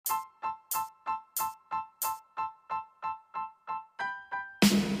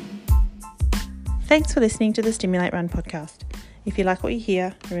Thanks for listening to the Stimulate Run podcast. If you like what you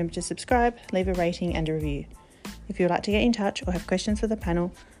hear, remember to subscribe, leave a rating and a review. If you would like to get in touch or have questions for the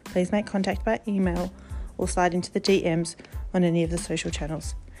panel, please make contact by email or slide into the DMs on any of the social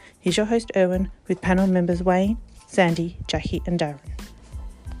channels. Here's your host Erwin with panel members Wayne, Sandy, Jackie and Darren.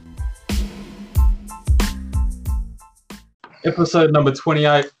 Episode number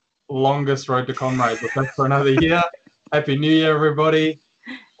 28, longest road to Comrades. We're back for another year. Happy New Year, everybody.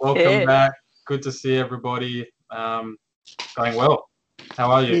 Welcome back. Good to see everybody. Going well. How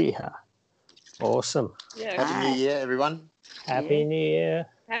are you? Yeah. Awesome. Yeah. Happy New Year, everyone. Happy New Year.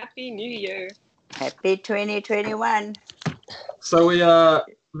 Happy New Year. Happy 2021. So we are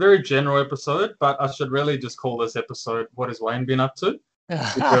very general episode, but I should really just call this episode, What has Wayne been up to?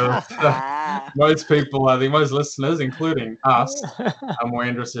 Because most people, I think most listeners, including us, are more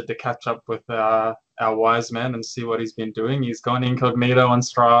interested to catch up with our wise man and see what he's been doing. He's gone incognito on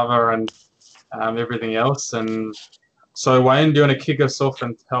Strava and everything else. And so, Wayne, do you want to kick us off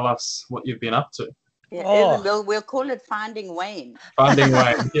and tell us what you've been up to? Yeah, we'll call it Finding Wayne. Finding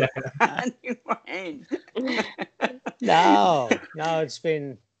Wayne, yeah. Finding Wayne. No, it's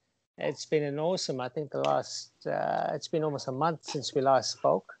been an awesome. I think it's been almost a month since we last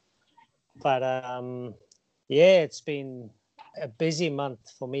spoke, but it's been a busy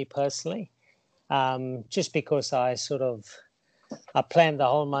month for me personally. Just because I planned the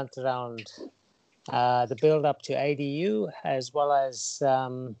whole month around the build up to ADU, as well as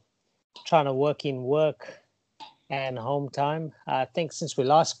trying to work in work and home time. I think since we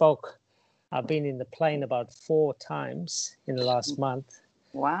last spoke, I've been in the plane about 4 times in the last month.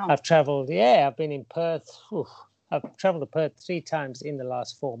 Wow. I've traveled, I've been in Perth. I've traveled to Perth 3 times in the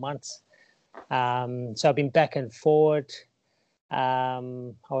last 4 months. So I've been back and forward. I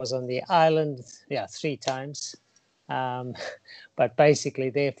was on the island, 3 times. But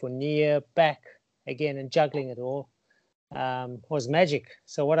basically there for New Year, back again and juggling it all was magic.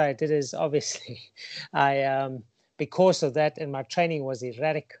 So what I did is obviously because of that, and my training was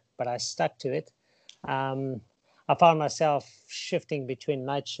erratic, but I stuck to it. I found myself shifting between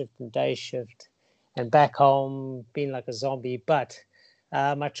night shift and day shift and back home being like a zombie. But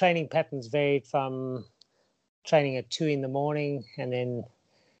my training patterns varied from training at 2 in the morning and then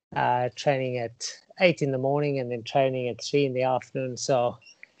training at 8 in the morning and then training at 3 in the afternoon. So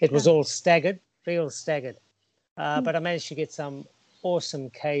it was all staggered, real staggered. But I managed to get some awesome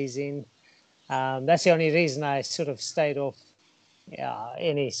Ks in. That's the only reason I sort of stayed off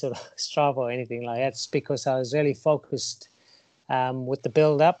any sort of Strava or anything like that. It's because I was really focused with the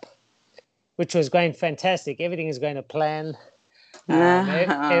build up, which was going fantastic. Everything is going to plan.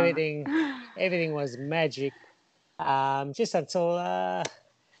 Everything was magic. Just until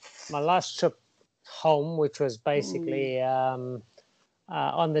my last trip home, which was basically on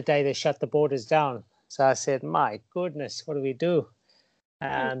the day they shut the borders down. So I said, my goodness, what do we do?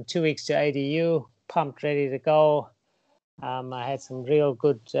 2 weeks to ADU, pumped, ready to go. I had some real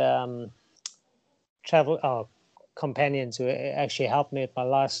good travel companions who actually helped me at my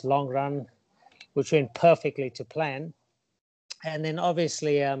last long run, which went perfectly to plan. And then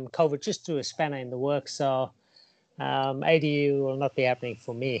obviously COVID just threw a spanner in the works. So ADU will not be happening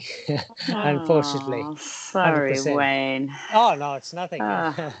for me, unfortunately. Sorry, 100%. Wayne. Oh, no, it's nothing.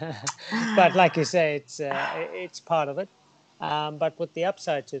 But like you say, it's part of it. But with the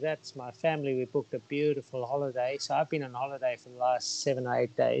upside to that, my family, we booked a beautiful holiday. So I've been on holiday for the last 7 or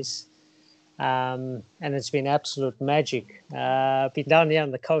 8 days. And it's been absolute magic. I've been down here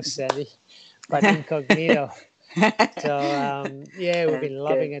on the coast, Sandy, but incognito. So, we've been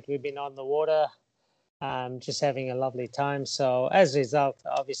loving it. We've been on the water, just having a lovely time. So as a result,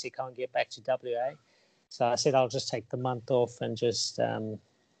 I obviously can't get back to WA. So I said I'll just take the month off and just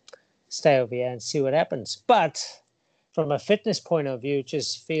stay over here and see what happens. But from a fitness point of view,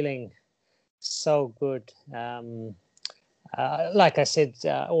 just feeling so good. Like I said,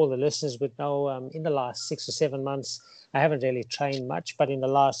 all the listeners would know, in the last 6 or 7 months, I haven't really trained much, but in the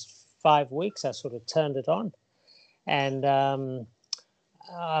last 5 weeks, I sort of turned it on. And,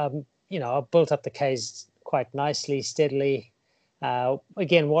 I built up the Ks quite nicely, steadily.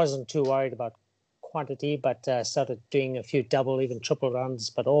 Again, wasn't too worried about quantity, but started doing a few double, even triple runs,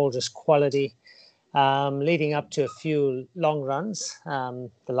 but all just quality. Leading up to a few long runs. The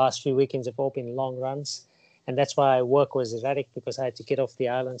last few weekends have all been long runs. And that's why work was erratic, because I had to get off the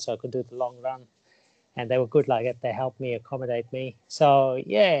island so I could do the long run. And they were good like that. They helped me accommodate me. So,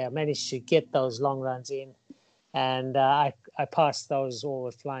 I managed to get those long runs in. And I passed those all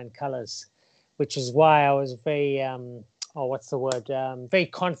with flying colours, which is why I was very, very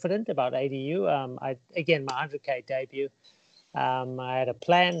confident about ADU. My 100K debut, I had a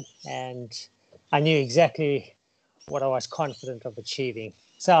plan, and I knew exactly what I was confident of achieving.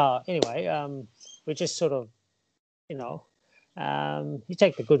 So anyway, we just sort of, you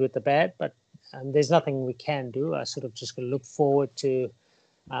take the good with the bad, but there's nothing we can do. I sort of just going to look forward to.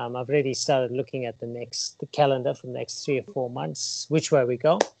 I've already started looking at the calendar for the next 3 or 4 months, which way we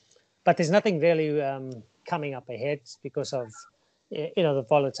go. But there's nothing really coming up ahead because of, the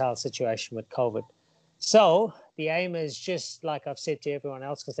volatile situation with COVID. So the aim is just like I've said to everyone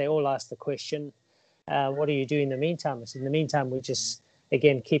else, because they all ask the question, what do you do in the meantime? In the meantime, we just,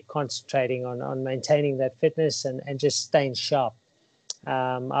 again, keep concentrating on maintaining that fitness and just staying sharp.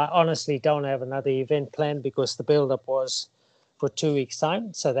 I honestly don't have another event planned because the build-up was for 2 weeks'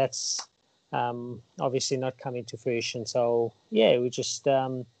 time. So that's obviously not coming to fruition. So, yeah, we just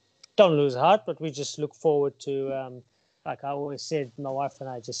don't lose heart, but we just look forward to, like I always said, my wife and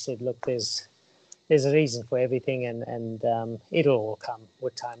I just said, look, there's a reason for everything, and it'll all come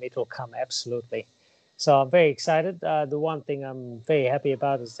with time. It'll come, absolutely. So I'm very excited. The one thing I'm very happy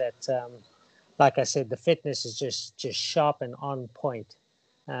about is that, like I said, the fitness is just sharp and on point.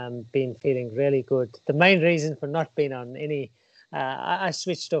 Been feeling really good. The main reason for not being on any, I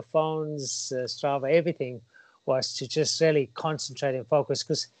switched off phones, Strava, everything, was to just really concentrate and focus.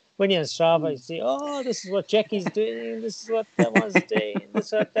 Because when you're on Strava, you see, oh, this is what Jackie's doing, this is what that one's doing, this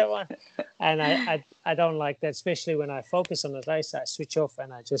is what that one. And I don't like that, especially when I focus on the race. I switch off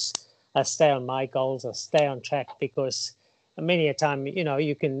and I stay on my goals, I stay on track, because many a time,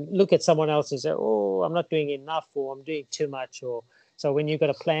 you can look at someone else and say, oh, I'm not doing enough, or I'm doing too much. So when you've got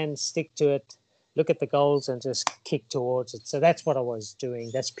a plan, stick to it, look at the goals and just kick towards it. So that's what I was doing.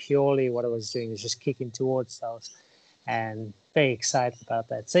 That's purely what I was doing, is just kicking towards those, and very excited about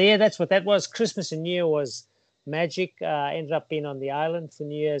that. So yeah, that's what that was. Christmas and New Year was magic. Ended up being on the island for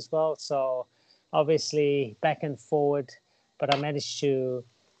New Year as well. So obviously back and forward, but I managed to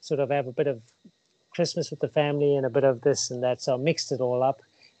sort of have a bit of Christmas with the family and a bit of this and that. So I mixed it all up,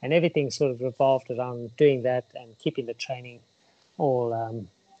 and everything sort of revolved around doing that and keeping the training all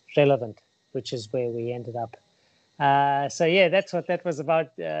relevant, which is where we ended up. So yeah, that's what that was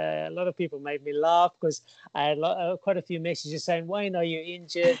about. A lot of people made me laugh because I had quite a few messages saying, Wayne, are you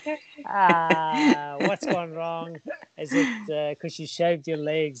injured? What's gone wrong? Is it because you shaved your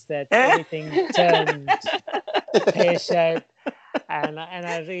legs that everything turned pear-shaped? And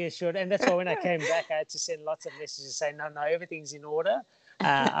I reassured, and that's why when I came back, I had to send lots of messages saying, no, everything's in order.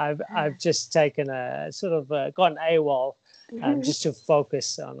 I've just taken a sort of gone AWOL just to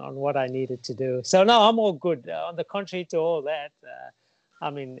focus on what I needed to do. So no, I'm all good. On the contrary to all that,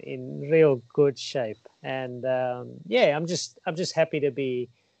 I'm in real good shape, and yeah, I'm just happy to be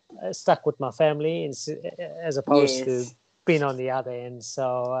stuck with my family as opposed to being on the other end.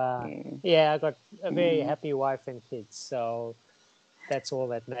 So yeah, I got a very happy wife and kids. So that's all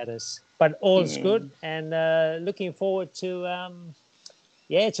that matters. But all's good, and looking forward to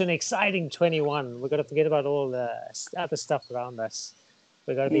it's an exciting 21. We've got to forget about all the other stuff around us.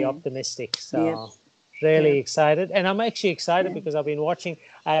 We've got to be optimistic. So really excited. And I'm actually excited because I've been watching.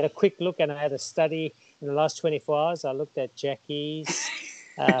 I had a quick look and I had a study in the last 24 hours. I looked at Jackie's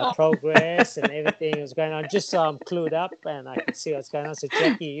progress and everything that was going on, just so I'm clued up and I can see what's going on. So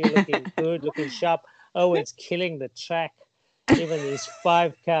Jackie, you're looking good, looking sharp. Owen's killing the track. Even these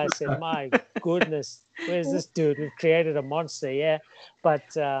 5K, I said, my goodness, where's this dude? We've created a monster, yeah. But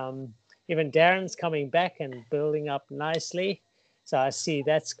even Darren's coming back and building up nicely. So I see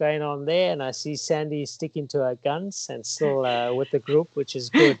that's going on there. And I see Sandy sticking to her guns and still with the group, which is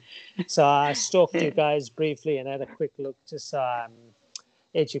good. So I stalked you guys briefly and had a quick look just so I'm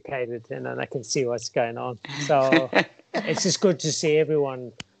educated and then I can see what's going on. So it's just good to see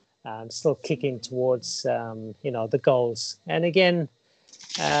everyone still kicking towards, the goals. And again,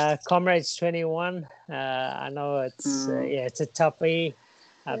 Comrades 21, I know it's a toughie.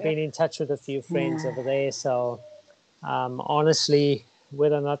 I've been in touch with a few friends over there. So honestly,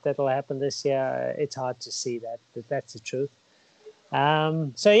 whether or not that'll happen this year, it's hard to see that, but that's the truth.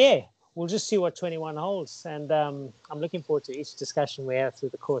 So yeah, we'll just see what 21 holds. And I'm looking forward to each discussion we have through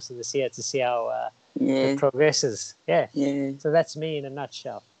the course of this year to see how it progresses. Yeah. So that's me in a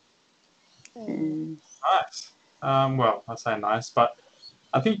nutshell. Nice. Well, I say nice, but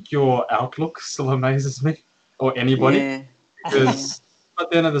I think your outlook still amazes me, or anybody. Because,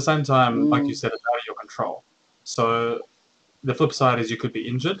 but then at the same time, like you said, it's out of your control. So the flip side is you could be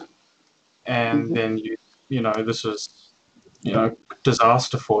injured, and then this was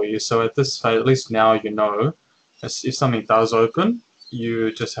disaster for you. So at this phase, at least now if something does open,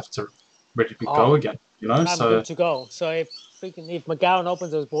 you just have to ready to go again. I'm good to go. So if McGowan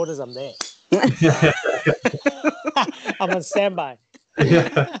opens those borders, I'm there. I'm on standby.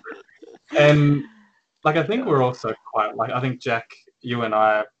 And like, I think we're also quite like, I think Jack, you and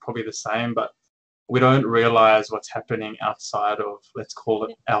I are probably the same, but we don't realize what's happening outside of, let's call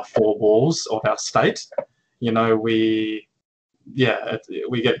it, our four walls of our state. You know, we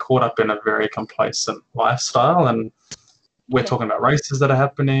get caught up in a very complacent lifestyle, and we're talking about races that are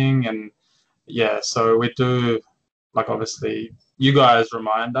happening, and so we do, like, obviously you guys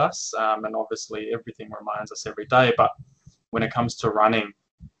remind us, and obviously everything reminds us every day, but when it comes to running,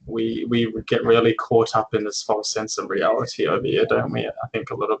 we get really caught up in this false sense of reality over here, don't we? I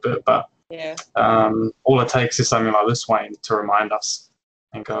think a little bit, but all it takes is something like this, Wayne, to remind us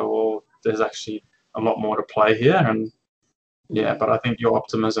and go, well, there's actually a lot more to play here. And but I think your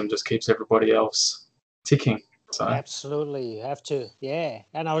optimism just keeps everybody else ticking. So absolutely, you have to.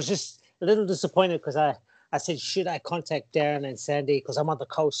 And I was just a little disappointed because I said, should I contact Darren and Sandy because I'm on the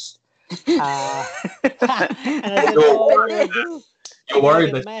coast? And I said, what do I do? You're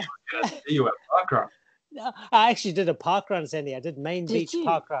worried that you at parkrun. No, I actually did a parkrun, Sandy. I did Main Beach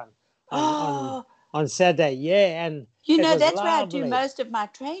parkrun on Saturday. And you know, that's where I do most of my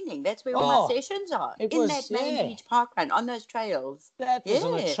training. That's where all my sessions are. That Main Beach parkrun on those trails. That was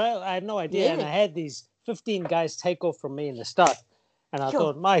on a trail. I had no idea. And I had these 15 guys take off from me in the start. And I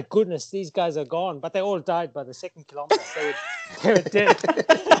thought, my goodness, these guys are gone. But they all died by the second kilometer. They were dead.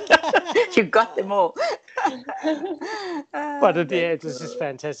 You got them all. But it was just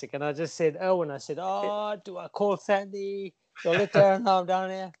fantastic. And I just said, I said, do I call Sandy? Do I let Darren know I'm down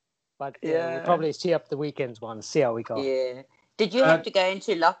here? But we'll probably see up the weekends one, see how we go. Yeah. Did you have to go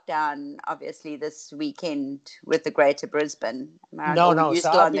into lockdown, obviously, this weekend with the Greater Brisbane? No.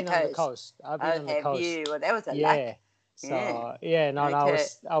 So I've been on the coast. I've been on the coast. You? Well, that was a luck. So I'd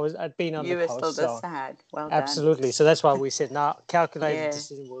been on the coast. You were still this side. Well done. Absolutely. So that's why we said, calculated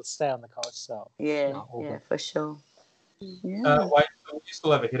decision, we'll stay on the coast. So for sure. Wait, so will you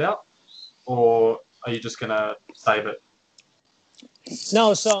still have a hit out, or are you just gonna save it?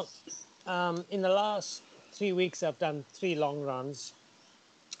 No. So in the last 3 weeks, I've done 3 long runs,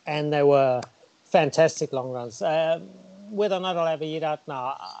 and they were fantastic long runs. Whether or not I'll have a hit out,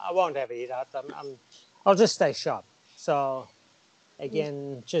 I won't have a hit out. I'll just stay sharp. So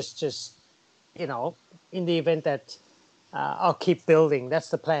again, just in the event that I'll keep building, that's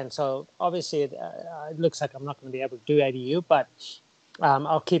the plan. So obviously it looks like I'm not going to be able to do ADU, but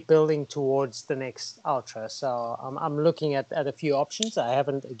I'll keep building towards the next ultra. So I'm looking at a few options. I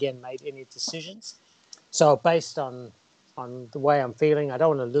haven't again made any decisions. So based on the way I'm feeling, I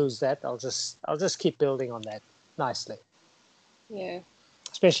don't want to lose that. I'll just keep building on that nicely. Yeah.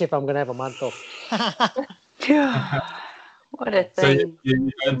 Especially if I'm going to have a month off. What a thing. So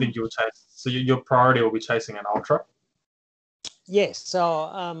you don't think you'll chase? So your priority will be chasing an ultra? Yes.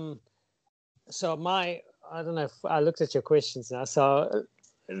 So I don't know if I looked at your questions now. So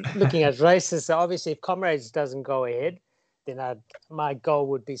looking at races, so obviously if Comrades doesn't go ahead, then my goal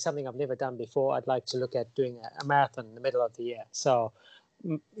would be something I've never done before. I'd like to look at doing a marathon in the middle of the year. So,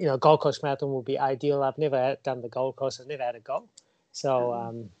 Gold Coast Marathon will be ideal. I've never done the Gold Coast. I've never had a go.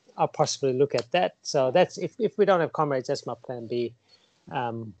 So I'll possibly look at that. So that's if we don't have Comrades, that's my plan B.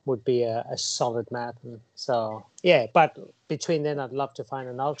 Would be a solid marathon. So but between then, I'd love to find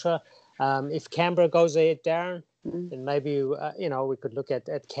an ultra. If Canberra goes ahead, Darren, then maybe we could look at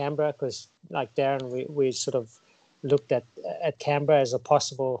Canberra, because like Darren, we sort of looked at Canberra as a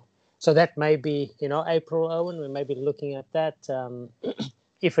possible. So that may be April, Owen. We may be looking at that.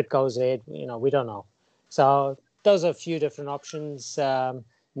 If it goes ahead, we don't know. So those are a few different options.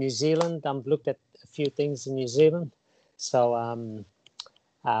 New Zealand, I've looked at a few things in New Zealand. So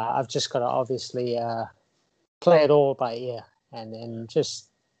I've just got to obviously play it all by ear and then just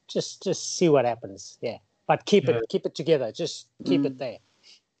see what happens. Yeah, but keep it together. Just keep it there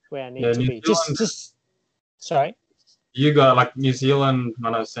where I need to be. Just sorry. You got like New Zealand. I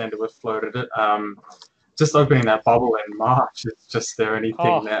know Sandy Swift floated it. Just opening that bubble in March. Is there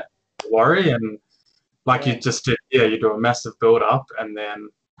anything that worry? And like you just did, you do a massive build up and then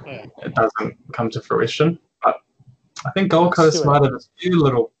it doesn't come to fruition. But I think Gold Coast might have a few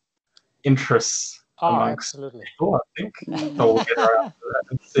little interests amongst people. I think so. We'll get around to that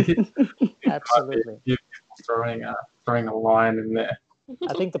and see. Absolutely. Throwing a line in there.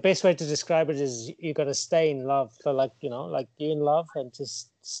 I think the best way to describe it is you got to stay in love. So like you're in love and just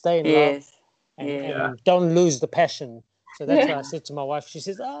stay in love and don't lose the passion. So that's what I said to my wife. She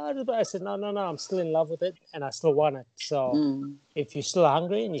says, I said, no, I'm still in love with it and I still want it. So if you're still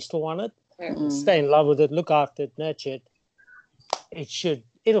hungry and you still want it, stay in love with it, look after it, nurture it.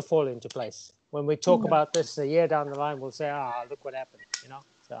 It'll fall into place. When we talk about this a year down the line, we'll say, look what happened,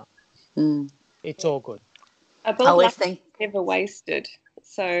 So it's all good. I always think never wasted.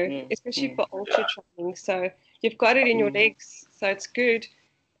 So especially for ultra training. So you've got it in your legs, so it's good.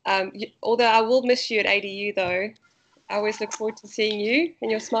 Although I will miss you at ADU though. I always look forward to seeing you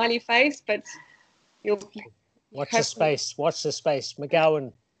and your smiley face, but you'll watch the space.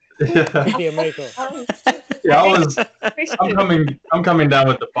 McGowan. Yeah, I'm coming down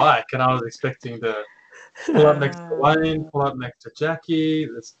with the bike, and I was expecting to pull up next to Wayne, pull up next to Jackie.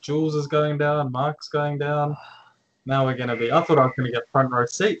 This Jules is going down, Mark's going down. Now we're gonna be. I thought I was gonna get front row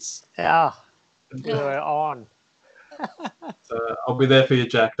seats. Yeah, we're on. So I'll be there for you,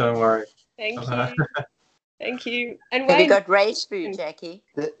 Jack. Don't worry. Thank you. Thank you. And have you got race food, Jackie?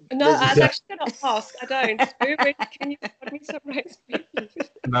 No, I was actually going to ask. I don't. Can you put me some race food?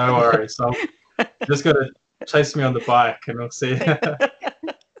 No worries. So just got to chase me on the bike, and we'll see.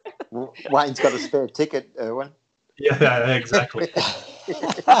 Wayne's got a spare ticket, Erwin. Yeah, exactly.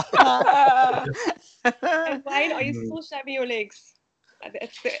 And Wayne, are you still shaving your legs?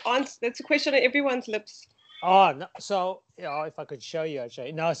 That's the answer. That's a question on everyone's lips. Oh, no. So, if I could show you, I'd show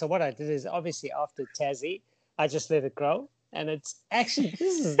you. No, so what I did is obviously after Tassie, I just let it grow. And it's actually,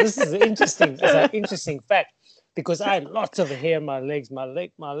 this is interesting. It's an interesting fact because I had lots of hair in my legs. My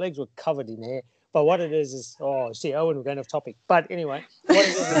legs were covered in hair. But what it is, see, Owen, we're going off topic. But anyway, what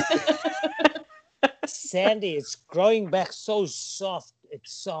it is Sandy, it's growing back so soft.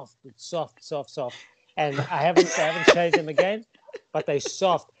 It's soft. And I haven't shaved them again, but they're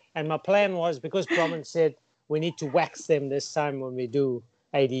soft. And my plan was, because Brahman said we need to wax them this time when we do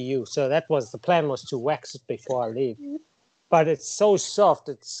ADU. So that was the plan, was to wax it before I leave. But it's so soft.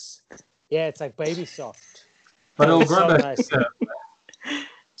 It's like baby soft. But it'll grow back thicker.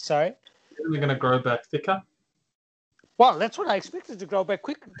 Sorry? You're going to grow back thicker? Well, that's what I expected to grow back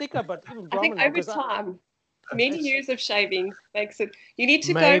thicker, but even I think over time, many years of shaving makes it. You need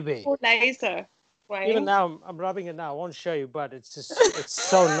to go for laser. Wayne. Even now, I'm rubbing it now. I won't show you, but it's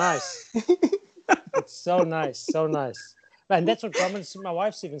so nice. It's so nice. And that's what my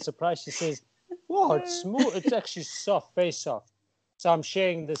wife's even surprised. She says, "Wow, it's smooth. It's actually soft, very soft." So I'm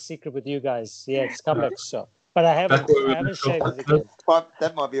sharing this secret with you guys. Yeah, it's come back soft. But I haven't shaved it again.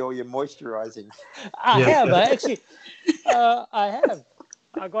 That might be all your moisturizing. I have. I have.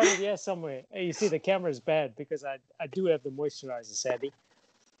 I got it here somewhere. You see, the camera is bad because I do have the moisturizer, Sandy.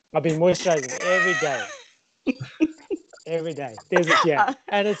 I've been moisturizing every day. Every day. There's it, yeah.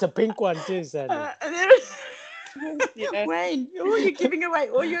 And it's a pink one too, Sandy. Wayne, you're giving away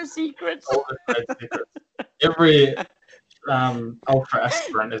all your secrets. All the great secrets. Every ultra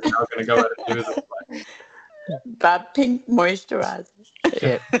aspirant is now going to go out and do this. That pink moisturizer.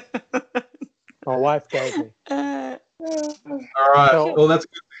 Yeah. My wife gave me. All right. Well, that's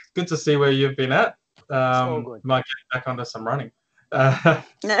good to see where you've been at. So good. Might get back onto some running.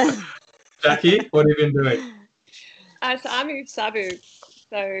 Jackie, what have you been doing? So I moved suburbs.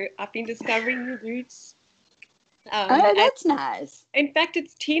 So I've been discovering new routes. That's nice. In fact,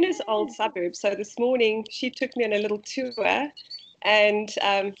 it's Tina's old suburb. So this morning she took me on a little tour, and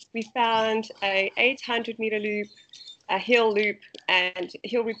we found a 800-meter loop, a hill loop, and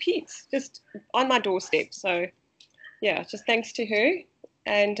hill repeats just on my doorstep. So yeah, just thanks to her.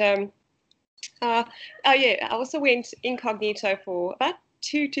 And I also went incognito for about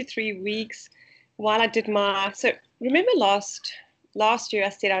 2 to 3 weeks while I did so remember last year I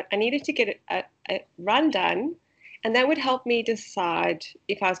said I needed to get a run done, and that would help me decide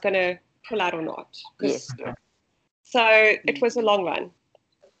if I was going to pull out or not. Yes. So it was a long run,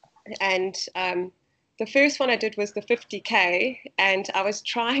 and the first one I did was the 50K, and I was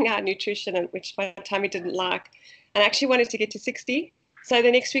trying out nutrition, which my tummy didn't like, and I actually wanted to get to 60. So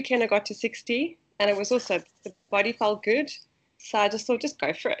the next weekend I got to 60, and it was also, the body felt good. So I just thought, just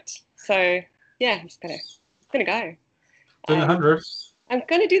go for it. So yeah, I'm just gonna go. Do the 100. I'm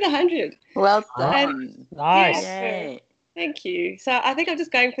gonna do the 100. Well done. Nice. Yeah, thank you. So I think I'm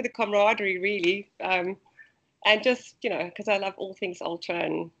just going for the camaraderie, really, and just because I love all things ultra,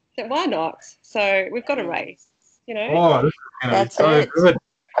 and so why not? So we've got a race, Oh, this is gonna be so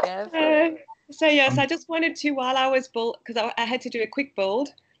good. So yes, I just wanted to, while I was because I had to do a quick build,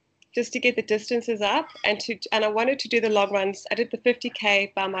 just to get the distances up, and I wanted to do the long runs. I did the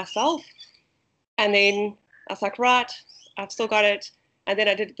 50K by myself, and then I was like, right, I've still got it. And then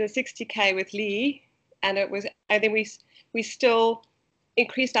I did the 60K with Lee, and then we still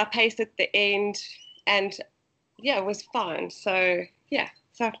increased our pace at the end, and yeah, it was fun. So yeah,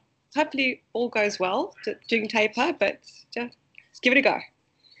 so hopefully all goes well during taper, but just give it a go.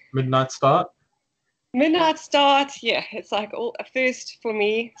 Midnight start. Midnight start, yeah, it's like a first for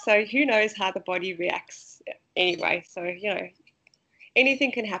me. So who knows how the body reacts anyway. So,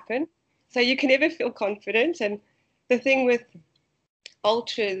 anything can happen. So you can never feel confident. And the thing with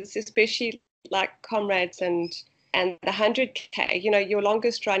ultras, especially like Comrades and the 100K, your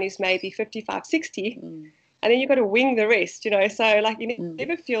longest run is maybe 55, 60, and then you've got to wing the rest, so like you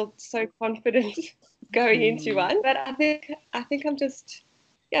never feel so confident going into one. But I think I'm just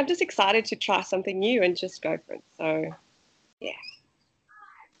excited to try something new and just go for it. So yeah,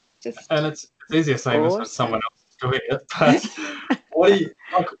 and it's easier saying this when someone else is doing it, but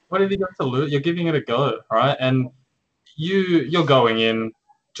what have you got to lose? You're giving it a go, right? And you're going in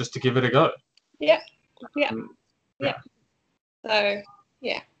just to give it a go. Yeah. So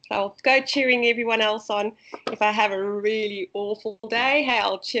yeah, I'll go cheering everyone else on. If I have a really awful day, hey,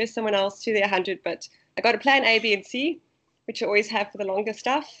 I'll cheer someone else to their 100. But I got a plan A, B, and C, which I always have for the longer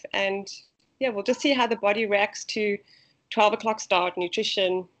stuff. And yeah, we'll just see how the body reacts to 12 o'clock start,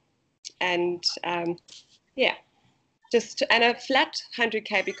 nutrition, and and a flat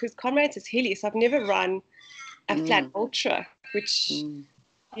 100K, because Comrades is hilly, so I've never run a flat ultra, which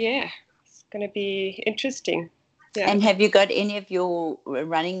it's going to be interesting. Yeah. And have you got any of your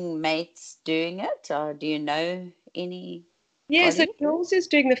running mates doing it, or do you know any? Yeah, so Jules is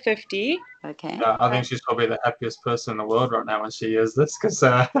doing the 50. Okay. I think she's probably the happiest person in the world right now when she hears this, because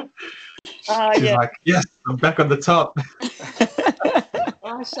she's like, yes, I'm back on the top.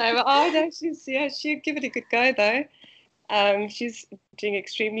 Shame. No, she'd give it a good go though. She's doing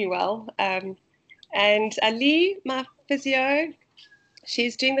extremely well. And Ali, my physio,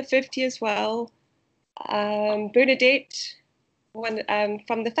 she's doing the 50 as well. Bernadette, one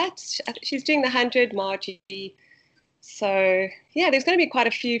from the Fats, she's doing the 100. Margie. So yeah, there's going to be quite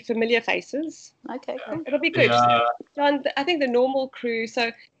a few familiar faces. Okay, cool. It'll be good. John, I think the normal crew.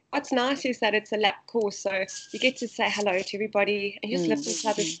 So what's nice is that it's a lap course, so you get to say hello to everybody and just lift each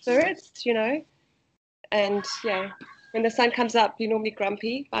other's spirits, And yeah, when the sun comes up, you're normally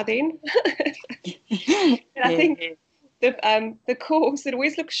grumpy by then. And I think the course, it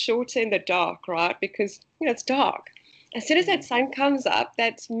always looks shorter in the dark, right? Because it's dark. As soon as that sun comes up,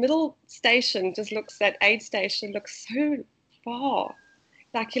 that middle station that aid station looks so far.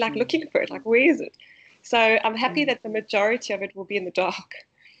 Like you're looking for it, like where is it? So I'm happy that the majority of it will be in the dark.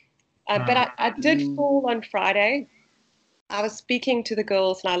 But I did fall on Friday. I was speaking to the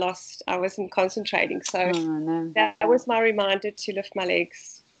girls and I wasn't concentrating. So that was my reminder to lift my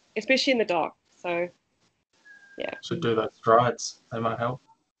legs, especially in the dark. So yeah. Should do those strides. They might help.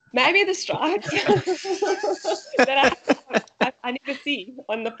 Maybe the strides that I never see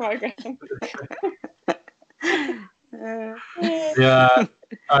on the program. Yeah,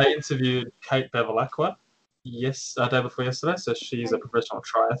 I interviewed Kate Bevilacqua day before yesterday. So she's a professional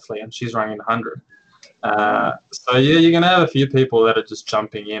triathlete and she's running 100. So yeah, you're gonna have a few people that are just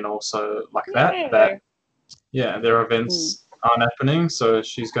jumping in also like that. Their events aren't happening, so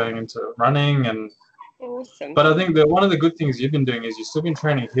she's going into running and. Awesome. But I think that one of the good things you've been doing is you've still been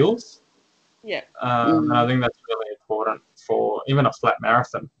training hills. Yeah. And I think that's really important for even a flat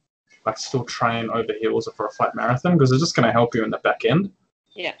marathon. Like still train over hills for a flat marathon, because it's just going to help you in the back end.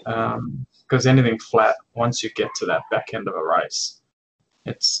 Yeah. Because anything flat, once you get to that back end of a race,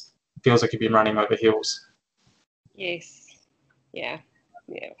 it feels like you've been running over hills. Yes. Yeah.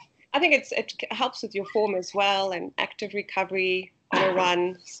 Yeah. I think it helps with your form as well and active recovery on a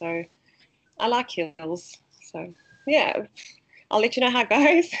run. So I like hills. So yeah, I'll let you know how it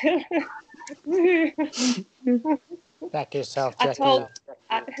goes. Back yourself. I told,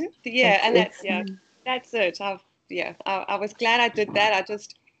 and that's it. I was glad I did that.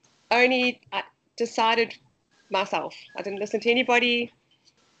 I decided myself. I didn't listen to anybody,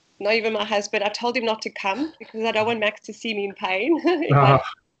 not even my husband. I told him not to come because I don't want Max to see me in pain. So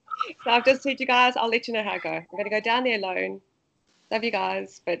I've just said, you guys, I'll let you know how I go. I'm going to go down there alone. Love you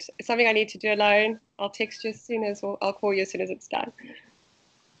guys, but it's something I need to do alone. I'll text you I'll call you as soon as it's done.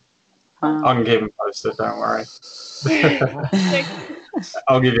 I can keep them posted, don't worry.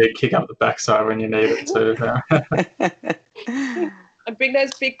 I'll give you a kick up the backside when you need it too. And bring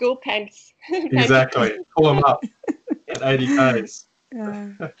those big girl pants. Exactly. Pull them up at 80 Ks.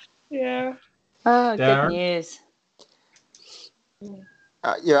 Yeah. Oh, good news.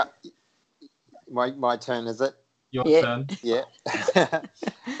 My turn, is it? Your turn. Yeah.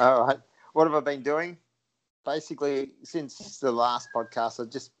 All right. What have I been doing? Basically, since the last podcast, I've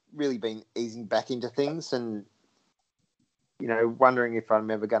just really been easing back into things and, wondering if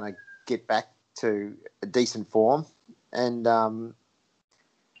I'm ever going to get back to a decent form. And I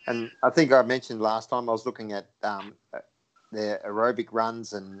think I mentioned last time I was looking at the aerobic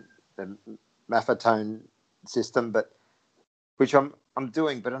runs and the Maffetone system, which I'm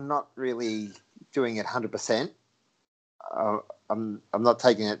doing, but I'm not really doing it 100%. I'm not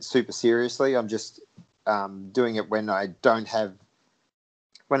taking it super seriously. I'm just doing it when I don't have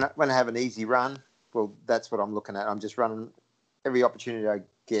when I have an easy run, well, that's what I'm looking at. I'm just running every opportunity I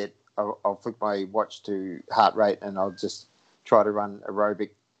get. I'll flick my watch to heart rate, and I'll just try to run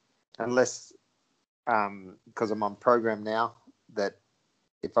aerobic, unless because I'm on program now. That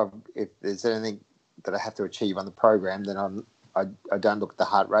if there's anything that I have to achieve on the program, then I don't look at the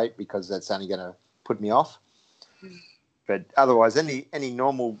heart rate, because that's only going to put me off. But otherwise, any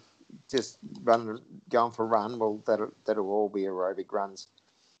normal just going for a run, well, that'll all be aerobic runs.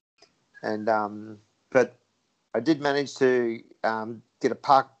 And but I did manage to get a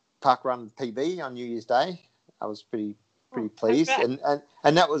park run PB on New Year's Day. I was pretty pleased, and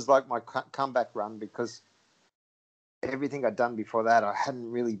that was like my comeback run, because everything I'd done before that, I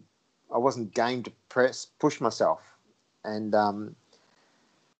wasn't game to push myself, and I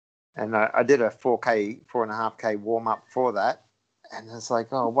did a 4.5K warm up for that, and it's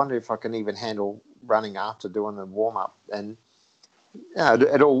like, I wonder if I can even handle running after doing the warm up, and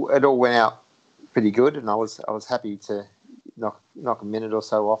it all went out pretty good, and I was happy to knock a minute or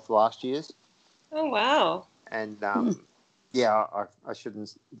so off last year's. Oh wow! And yeah, I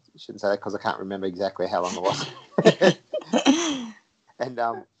shouldn't say that, because I can't remember exactly how long it was. And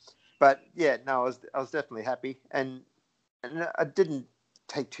but yeah, no, I was definitely happy, and I didn't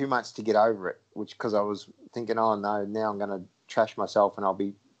take too much to get over it, because I was thinking, oh no, now I'm going to trash myself and I'll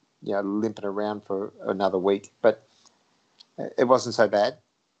be limping around for another week. But it wasn't so bad.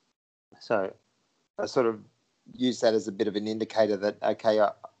 So I sort of used that as a bit of an indicator that, okay,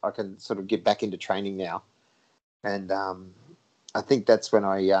 I can sort of get back into training now. And I think that's when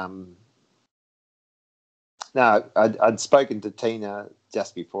I'd spoken to Tina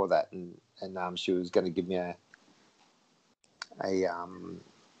just before that, and she was going to give me a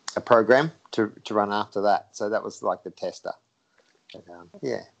program to run after that. So that was like the tester. But,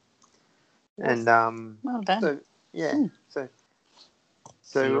 yeah. And well done. So yeah.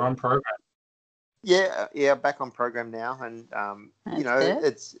 So you're on program. Yeah, back on program now, and good.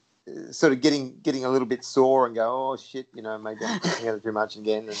 it's sort of getting a little bit sore and go, oh shit, maybe I'm pushing it too much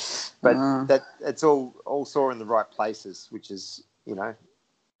again. But that it's all sore in the right places, which is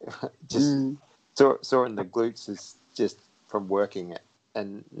just sore in the glutes is just from working it,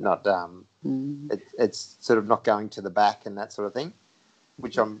 and not it's sort of not going to the back and that sort of thing,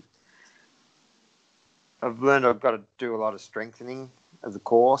 which I've learned I've got to do a lot of strengthening of the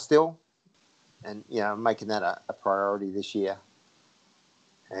core still, and I'm making that a priority this year.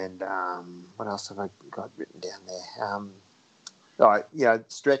 And what else have I got written down there?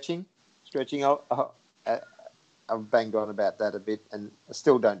 Stretching. I've banged on about that a bit, and I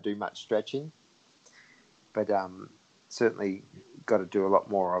still don't do much stretching, but certainly got to do a lot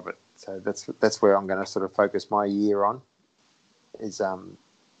more of it. So that's where I'm going to sort of focus my year on, is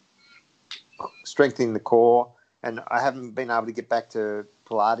strengthening the core. And I haven't been able to get back to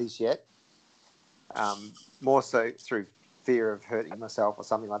Pilates yet, more so through fear of hurting myself or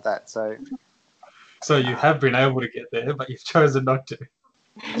something like that. So you have been able to get there, but you've chosen not to.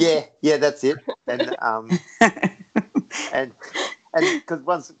 Yeah, that's it. And and because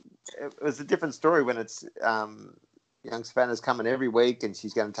once it was a different story when it's young Savannah's coming every week and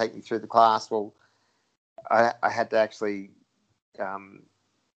she's going to take me through the class. Well, I had to actually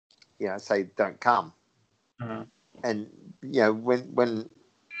say don't come. Mm-hmm. And when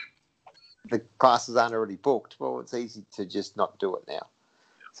the classes aren't already booked, well, it's easy to just not do it now.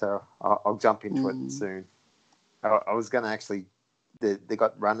 So I'll jump into it soon. I was going to actually, they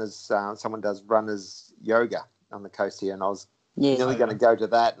got runners, someone does runners yoga on the coast here, and I was nearly going to go to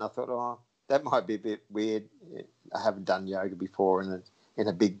that, and I thought, that might be a bit weird. I haven't done yoga before in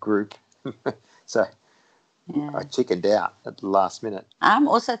a big group. So I chickened out at the last minute. I'm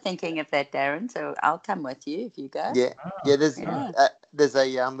also thinking of that, Darren, so I'll come with you if you go. Yeah, there's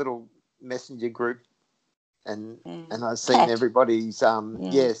a little messenger group, and I've seen everybody's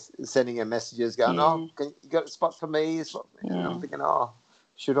sending her messages going, you got a spot for me? And I'm thinking,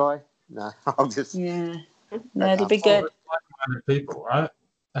 should I? No, I'll just it'll be good. Like-minded people, right?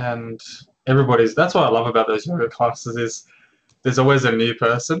 And that's what I love about those yoga classes, is there's always a new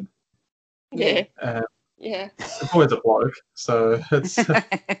person. Yeah. It's always a bloke, so it's you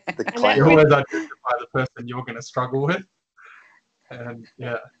always identify the person you're going to struggle with, and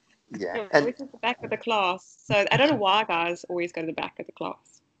and which is the back of the class. So I don't know why guys always go to the back of the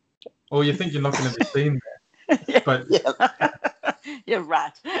class. Well, you think you're not going to be seen there, but you're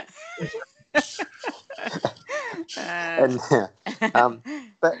right.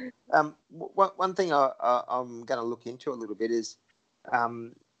 But one thing I'm going to look into a little bit is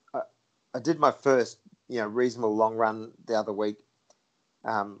I did my first reasonable long run the other week,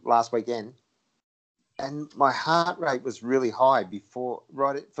 last weekend, and my heart rate was really high for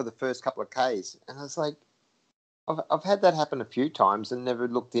the first couple of Ks, and I was like, I've had that happen a few times and never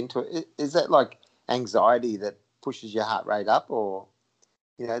looked into it. Is that like anxiety that pushes your heart rate up, or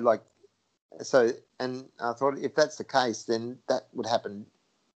like so? And I thought if that's the case, then that would happen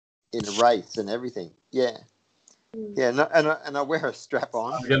in a race and everything. Yeah. Yeah, no, and I wear a strap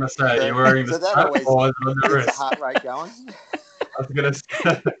on. I was going to say, are you wearing the strap or is it on the wrist? The heart rate going. I was going to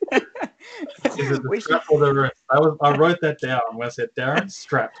say, is it the strap or the wrist? I wrote that down when I said, Darren,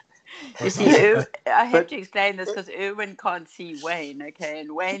 strap. You see, I have to explain this because Erwin can't see Wayne, okay?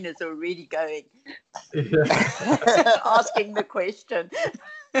 And Wayne is already going, asking the question.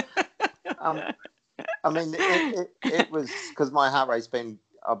 I mean, it was because my heart rate's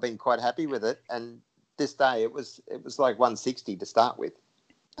I've been quite happy with it, and this day it was like 160 to start with,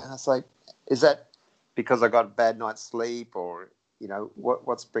 and I was like, is that because I got a bad night's sleep, or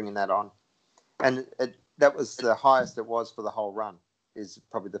what's bringing that on? And that was the highest it was for the whole run. Is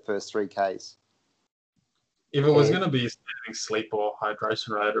probably the first 3 Ks. If it was going to be sleep or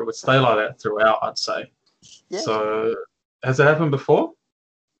hydration related, it would stay like that throughout, I'd say. Yeah. So, has it happened before?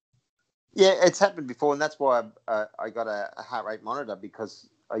 Yeah, it's happened before, and that's why I got a heart rate monitor, because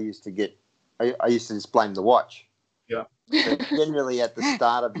I used to just blame the watch. Yeah. But generally, at the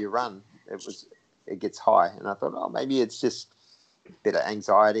start of your run, it gets high, and I thought, maybe it's just a bit of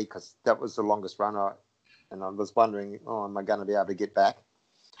anxiety because that was the longest run and I was wondering, am I going to be able to get back?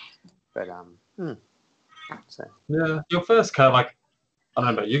 But so yeah, your first K, like I don't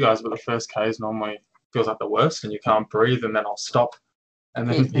know about you guys, but the first K normally feels like the worst, and you can't breathe, and then I'll stop, and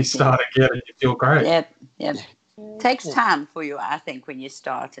then you start again, and you feel great. Yep. Takes time for you, I think, when you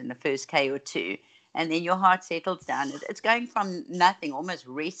start in the first K or 2, and then your heart settles down. It's going from nothing, almost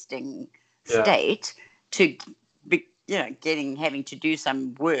resting state, to having to do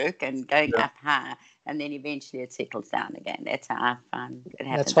some work and going up high, and then eventually it settles down again. That's how I find it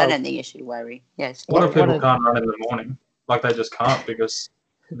happens. I don't think you should worry. Yes. What if people can't run in the morning? Like they just can't because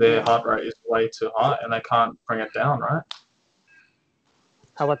their heart rate is way too high and they can't bring it down, right?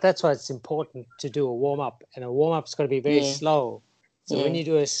 But that's why it's important to do a warm-up, and a warm-up's got to be very slow. So when you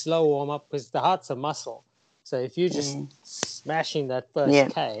do a slow warm-up, because the heart's a muscle, so if you're just smashing that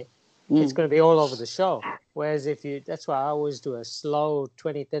first K, it's going to be all over the show. Whereas that's why I always do a slow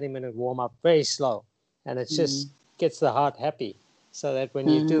 20, 30-minute warm-up, very slow, and it just gets the heart happy, so that when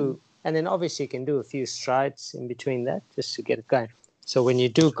you do, and then obviously you can do a few strides in between that just to get it going. So when you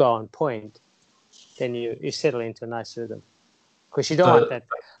do go on point, then you settle into a nice rhythm. Because you don't want that,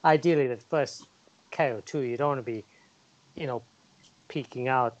 ideally, that first K or 2, you don't want to be, peaking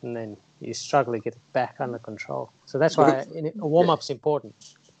out and then you struggle to get it back under control. So that's why a warm-up's important.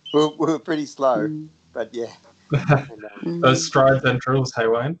 We were pretty slow, but yeah. Those strides and drills, hey,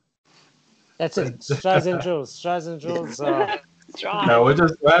 Wayne? That's it, strides and drills. Strides and drills. No, we're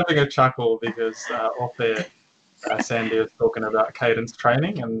having a chuckle because off there, Sandy was talking about cadence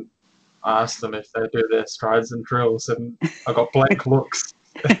training, and I asked them if they do their strides and drills, and I got blank looks.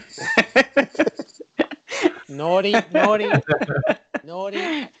 Naughty.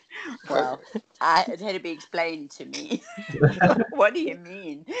 Well, it had to be explained to me. What do you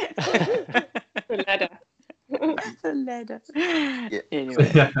mean? The ladder. The ladder. Yeah.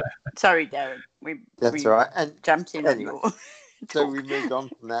 Anyway, sorry, Darren. That's all right. And jumped in. Anyway, so we moved on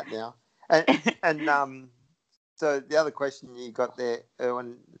from that now, and so the other question you got there,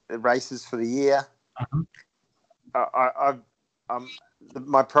 Erwin, the races for the year.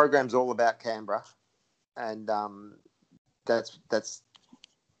 My program's all about Canberra, and that's it's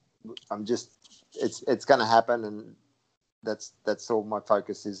going to happen, and that's all my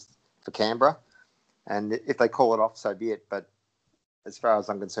focus is for Canberra. And if they call it off, so be it. But as far as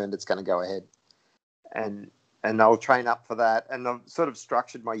I'm concerned, it's going to go ahead, and I'll train up for that. And I've sort of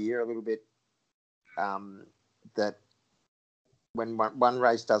structured my year a little bit. That when one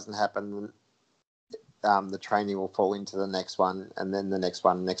race doesn't happen, the training will fall into the next one, and then the next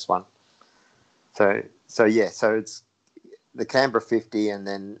one. So it's the Canberra 50, and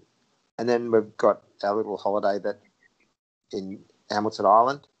then we've got our little holiday that in Hamilton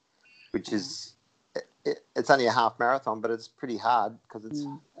Island, which is it's only a half marathon, but it's pretty hard because it's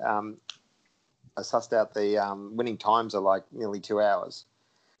I sussed out the winning times are like nearly 2 hours.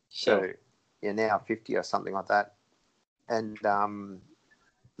 So now 50 or something like that. And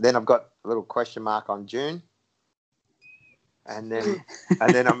then I've got a little question mark on June. And then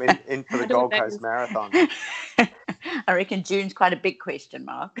I'm in for the Gold Coast Marathon. I reckon June's quite a big question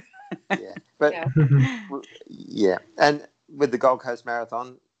mark. Yeah. But yeah. And with the Gold Coast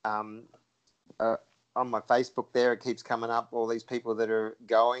Marathon, on my Facebook there, it keeps coming up, all these people that are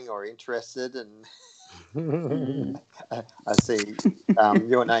going or interested. And I see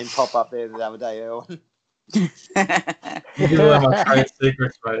your name pop up there the other day, Erwin. You give away my trade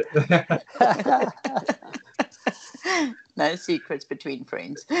secrets, mate. No secrets between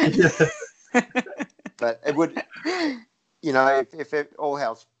friends. But it would, you know, if all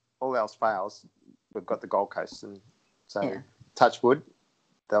else fails, we've got the Gold Coast, and so touch wood,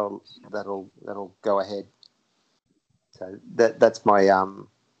 that'll go ahead. So that's my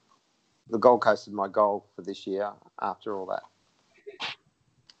the Gold Coast is my goal for this year. After all that,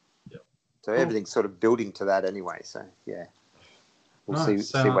 so everything's sort of building to that anyway. So yeah, we'll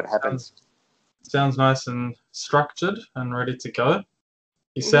see what happens. Sounds nice and structured and ready to go.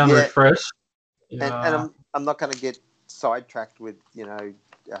 You sound refreshed. And I'm not going to get sidetracked with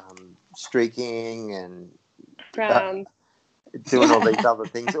streaking and doing all these other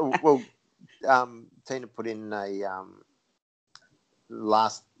things. Well, Tina put in a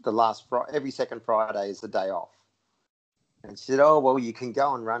every second Friday is the day off, and she said, "Oh well, you can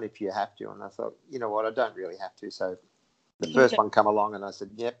go and run if you have to." And I thought, you know what, I don't really have to. So the first one come along, and I said,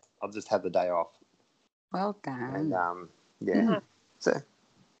 "Yep, I'll just have the day off." Well done. And so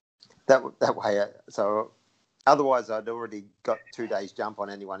that way. So otherwise, I'd already got 2 days jump on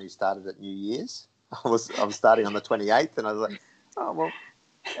anyone who started at New Year's. I was starting on the 28th, and I was like, "Oh well."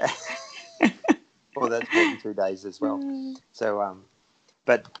 Well, that's 42 days as well. So,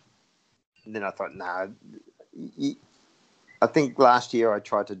 but then I thought, no, I think last year I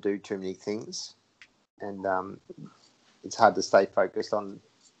tried to do too many things, and it's hard to stay focused on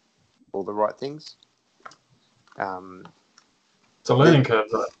all the right things. It's a learning curve,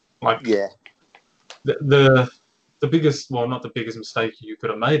 though. The biggest, well, not the biggest mistake you could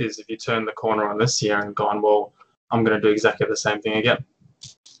have made is if you turned the corner on this year and gone, well, I'm going to do exactly the same thing again.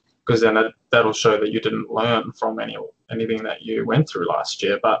 Because then that'll show that you didn't learn from anything that you went through last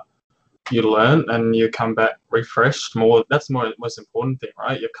year, but you learn and you come back refreshed. That's the most important thing,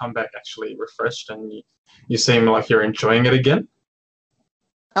 right? You come back actually refreshed and you seem like you're enjoying it again.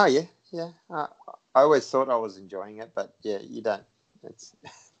 Oh yeah. I always thought I was enjoying it, but yeah, you don't. It's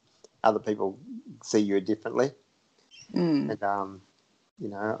other people see you differently, and I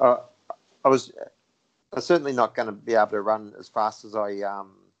was certainly not going to be able to run as fast as I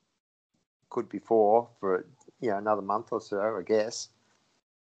could before for another month or so, I guess.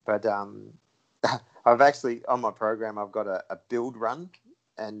 But I've actually on my program I've got a build run,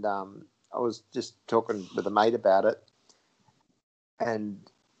 and I was just talking with a mate about it, and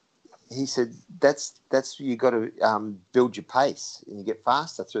he said that's you got to build your pace and you get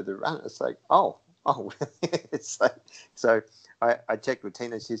faster through the run. It's like oh it's like, so I checked with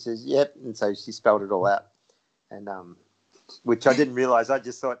Tina. She says yep, and so she spelled it all out, and which I didn't realize. I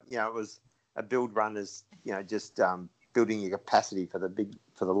just thought it was a build run is just building your capacity for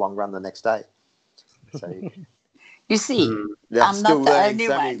the long run the next day. So you see, I'm not the only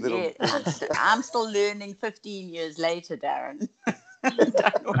one. I'm still learning 15 years later, Darren.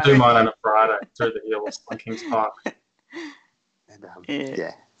 I do mine on a Friday through the hills on Kings Park.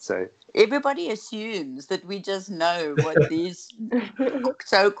 And so everybody assumes that we just know what these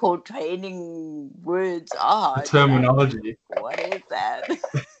so-called training words are. The terminology. What is that?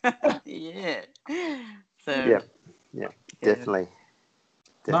 Yeah. So yeah, definitely.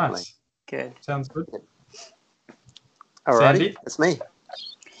 Nice. Good. Sounds good. All righty, that's me.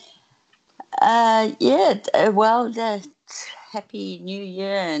 Well, happy New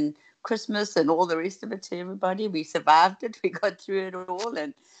Year and Christmas and all the rest of it to everybody. We survived it. We got through it all,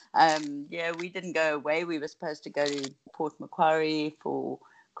 and we didn't go away. We were supposed to go to Port Macquarie for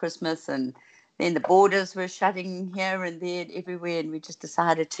Christmas, and then the borders were shutting here and there and everywhere, and we just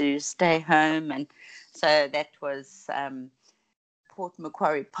decided to stay home. And so that was Port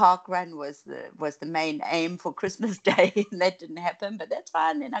Macquarie Park Run was the main aim for Christmas Day, and that didn't happen, but that's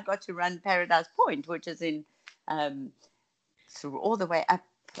fine. Then I got to run Paradise Point, which is in all the way up.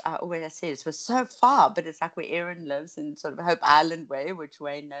 Where I said it was so far, but it's like where Erin lives in sort of Hope Island way, which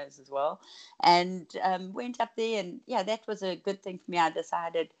Wayne knows as well. And went up there, and that was a good thing for me. I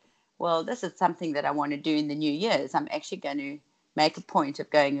decided, well, this is something that I want to do in the New Year's. I'm actually going to make a point of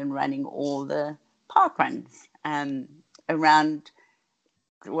going and running all the park runs around.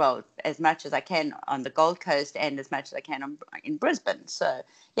 Well, as much as I can on the Gold Coast and as much as I can in Brisbane. So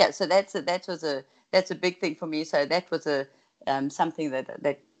so that's a big thing for me. So that was something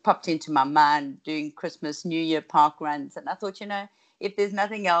that popped into my mind, doing Christmas, New Year park runs. And I thought, if there's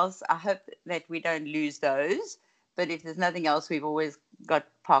nothing else, I hope that we don't lose those. But if there's nothing else, we've always got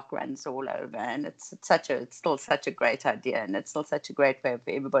park runs all over, and it's still such a great idea, and it's still such a great way for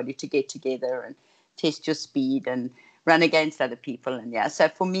everybody to get together and test your speed. And run against other people. And so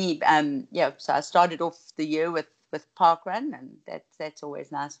for me, so I started off the year with Park Run, and that's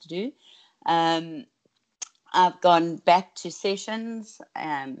always nice to do. I've gone back to sessions,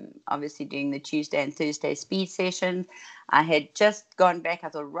 obviously doing the Tuesday and Thursday speed sessions. I had just gone back. I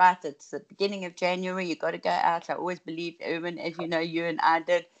thought, right, it's the beginning of January. You've got to go out. I always believed, Erwin, as you know, you and I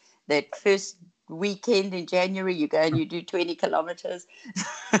did, that first weekend in January, you go and you do 20 kilometers,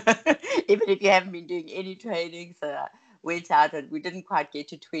 even if you haven't been doing any training. So I went out and we didn't quite get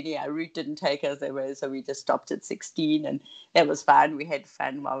to 20. Our route didn't take us there, so we just stopped at 16, and that was fun. We had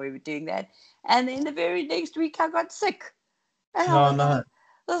fun while we were doing that. And then the very next week, I got sick. And I was like,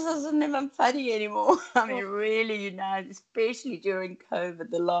 this isn't even funny anymore. I mean, really, especially during COVID,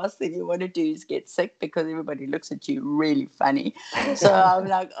 the last thing you want to do is get sick because everybody looks at you really funny. So I'm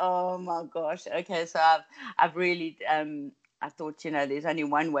like, oh my gosh. Okay, so I've really, I thought, there's only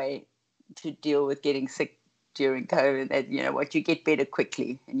one way to deal with getting sick during COVID, that, what you get better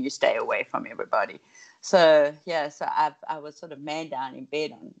quickly and you stay away from everybody. So, so I was sort of man down in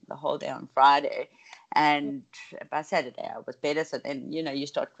bed on the whole day on Friday. And by Saturday, I was better. So then, you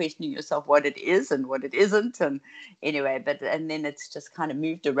start questioning yourself what it is and what it isn't. And anyway, and then it's just kind of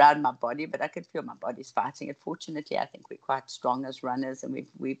moved around my body, but I could feel my body's fighting it. Fortunately, I think we're quite strong as runners, and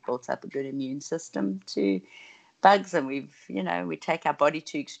we've built up a good immune system to bugs, and we take our body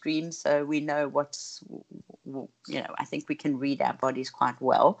to extremes, so we know I think we can read our bodies quite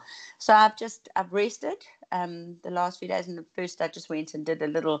well. So I've rested the last few days, and the first I just went and did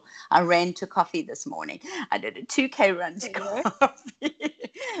I ran to coffee this morning. I did a 2K run to coffee.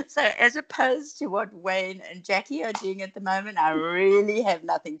 So as opposed to what Wayne and Jackie are doing at the moment, I really have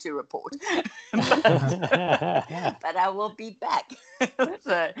nothing to report. But I will be back.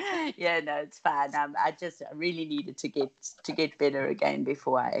 So it's fine. I really needed to get better again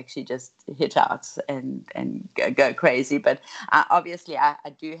before I actually just hit out and go crazy. But obviously I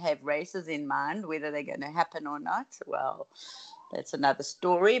do have races in mind. Whether they're going to happen or not, well, that's another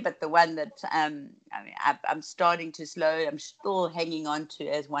story. But the one that I'm starting to slow. I'm still hanging on to,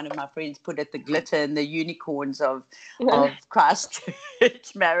 as one of my friends put it, the glitter and the unicorns of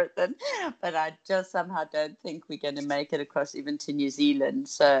Christchurch Marathon. But I just somehow don't think we're going to make it across even to New Zealand.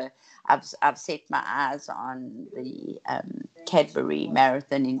 So I've set my eyes on the Cadbury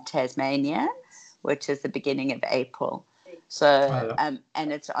Marathon in Tasmania, which is the beginning of April. So,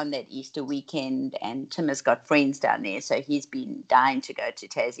 and it's on that Easter weekend, and Tim has got friends down there, so he's been dying to go to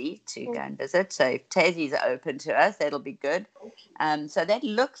Tassie to go and visit. So if Tassie's open to us, that'll be good. So that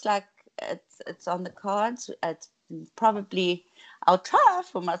looks like it's on the cards. It's probably, I'll try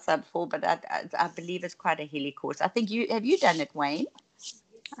for my sub 4, but I believe it's quite a hilly course. I think have you done it, Wayne?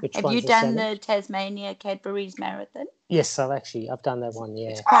 Have you done the Tasmania Cadbury's Marathon? Yes, I've done that one,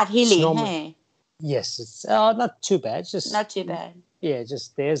 yeah. It's quite hilly, hey? Yes, it's not too bad. Just not too bad. Yeah,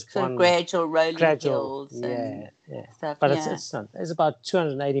 just there's so one gradual rolling hills. Yeah. Stuff, but it's not. There's about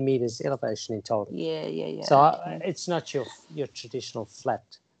 280 meters elevation in total. Yeah. So it's not your traditional flat.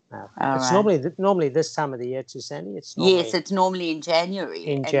 It's normally this time of the year too, Sandy. It's normally in January.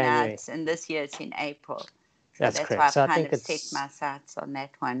 And this year it's in April. So that's correct. Why I've so kind of set my sights on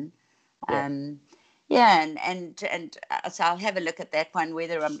that one. Yeah. And so I'll have a look at that one,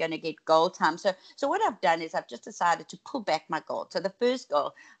 whether I'm going to get goal time. So what I've done is I've just decided to pull back my goal. So the first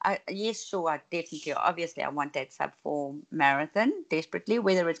goal, obviously I want that sub 4 marathon desperately.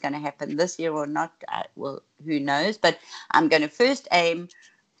 Whether it's going to happen this year or not, who knows. But I'm going to first aim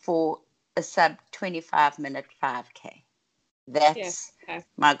for a sub 25-minute 5K. That's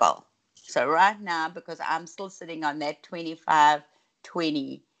my goal. So right now, because I'm still sitting on that 25,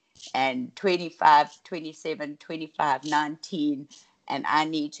 20, and 25, 27, 25, 19, and I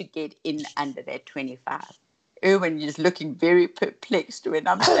need to get in under that 25. Erwin is looking very perplexed when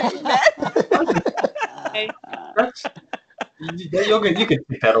I'm saying that. You can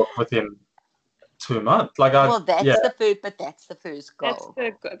pick that off within 2 months. That's the first goal.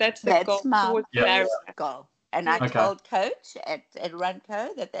 That's the goal. My goal. And I told Coach at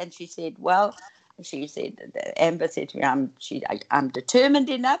Runco that, and she said, Amber said to me, I'm determined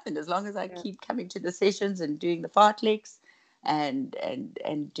enough, and as long as I keep coming to the sessions and doing the fartleks and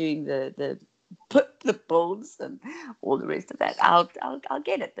doing the bulls and all the rest of that, I'll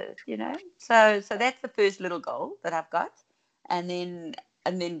get it. So that's the first little goal that I've got, and then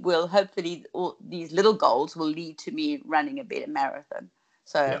we'll hopefully all these little goals will lead to me running a better marathon.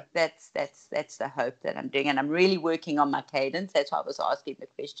 So that's the hope that I'm doing, and I'm really working on my cadence. That's why I was asking the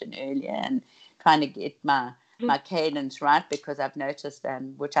question earlier and trying to get my my cadence right, because I've noticed,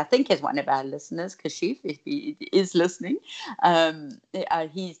 which I think is one of our listeners, Kashif, if he is listening,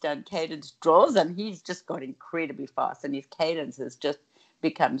 he's done cadence drills and he's just got incredibly fast, and his cadence has just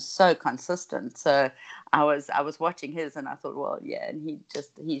become so consistent. So I was watching his and I thought, well, yeah, and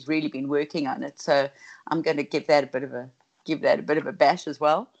he's really been working on it. So I'm going to give that a bit of a bash as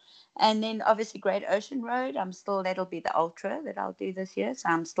well. And then obviously Great Ocean Road, that'll be the ultra that I'll do this year. So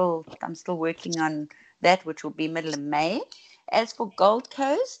I'm still working on that, which will be middle of May. As for Gold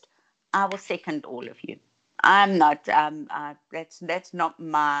Coast, I will second all of you. I'm not, that's not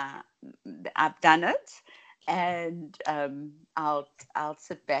I've done it. And I'll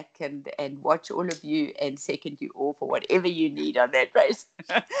sit back and watch all of you and second you all for whatever you need on that race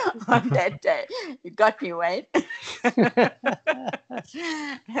on that day. You got me, Wayne. But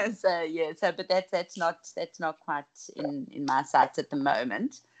that's not quite in my sights at the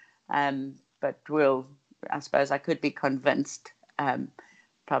moment. But I suppose I could be convinced.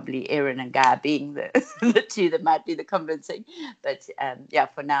 Probably Erin and Guy being the two that might be the convincing, but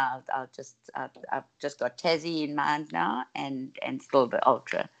for now I've just got Tassie in mind now, and still the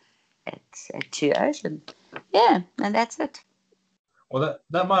ultra at Two Ocean, and that's it. Well,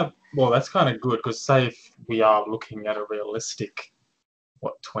 that's kind of good, because say if we are looking at a realistic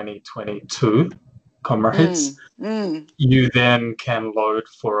 2022 comrades, you then can load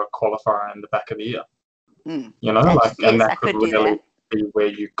for a qualifier in the back of the year. And that could really be where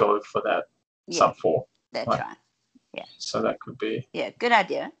you go for that sub 4. That's right. Yeah. So that could be. Yeah, good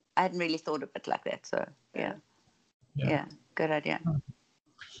idea. I hadn't really thought of it like that. So yeah, good idea.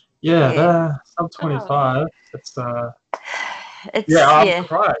 Yeah, sub 25. It's I'm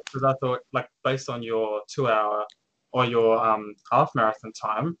surprised, because I thought, like, based on your 2 hour or your half marathon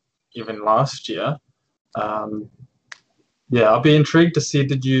time, even last year, I'll be intrigued to see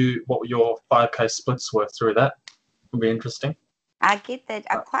what your 5K splits were through that. It'll be interesting. I get that.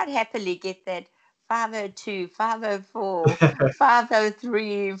 I quite happily get that 5:02, 5:04,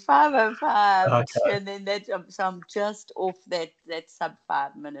 5:03, 5:05, okay. And then so I'm just off that sub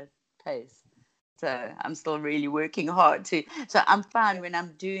 5 minute pace. So I'm still really working hard too. So I'm fine when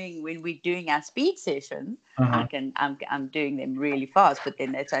we're doing our speed sessions. I'm doing them really fast, but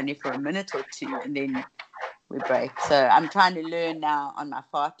then that's only for a minute or two, and then we break. So I'm trying to learn now on my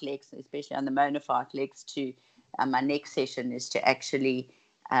fartleks, especially on the Mona fartleks, to my next session is to actually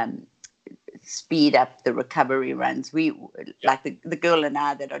speed up the recovery runs. We like the girl and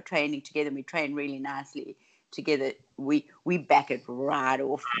I that are training together. We train really nicely together. We back it right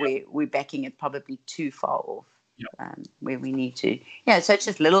off. We're backing it probably too far off. Where we need to. So it's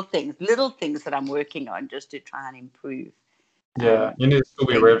just little things that I'm working on just to try and improve. You need to still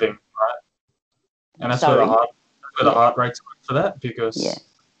be revving, right? And that's where the heart rate's good for that, because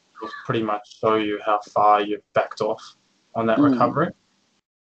it'll pretty much show you how far you've backed off on that recovery.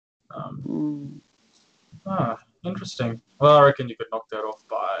 Interesting. Well, I reckon you could knock that off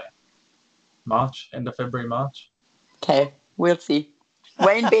by end of February, March. Okay, we'll see.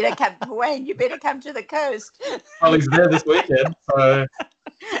 Wayne, you better come to the coast. Well, he's there this weekend, so.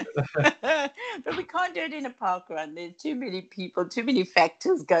 But we can't do it in a park run. There's too many people, too many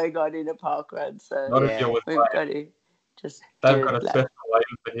factors going on in a park run. So not if you're with we've got to just. They've got a special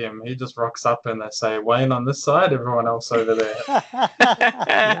lane for him. He just rocks up and they say, Wayne on this side, everyone else over there.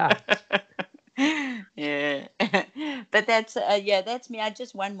 Yeah. But that's me. I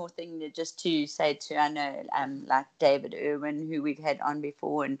just one more thing just to say to, I know like David Irwin, who we've had on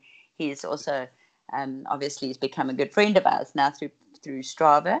before, and he's also obviously he's become a good friend of ours now through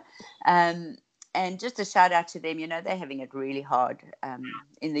Strava. And just a shout out to them, they're having it really hard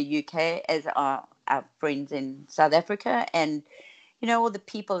in the UK, as are our friends in South Africa, and all the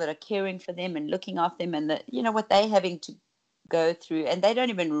people that are caring for them and looking after them, and what they're having to go through, and they don't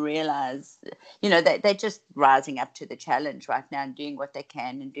even realize, they're just rising up to the challenge right now and doing what they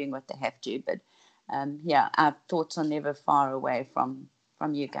can and doing what they have to. But our thoughts are never far away from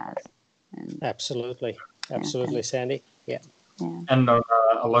you guys. Absolutely, Sandy. Yeah. And on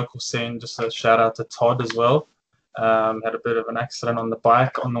a local scene, just a shout out to Todd as well. Had a bit of an accident on the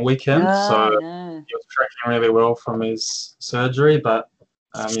bike on the weekend, so he was tracking really well from his surgery, but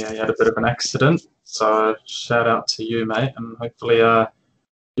he had a bit of an accident. So shout out to you, mate, and hopefully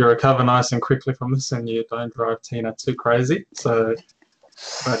you recover nice and quickly from this, and you don't drive Tina too crazy. So,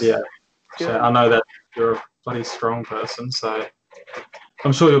 but I know that you're a bloody strong person, so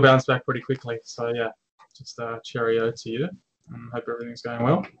I'm sure you'll bounce back pretty quickly. So just cheerio to you, and hope everything's going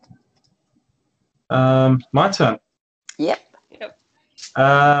well. My turn. Yep.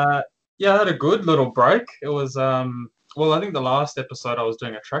 I had a good little break. It was I think the last episode I was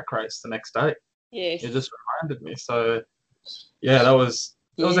doing a track race the next day. Yes. It just reminded me. So yeah, that was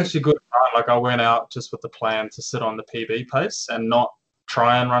actually good fun. Like I went out just with the plan to sit on the PB pace and not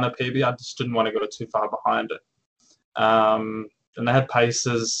try and run a PB. I just didn't want to go too far behind it. And they had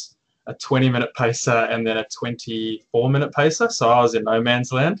paces, a 20-minute pacer and then a 24-minute pacer. So I was in no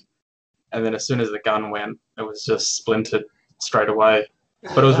man's land. And then as soon as the gun went, it was just splintered straight away.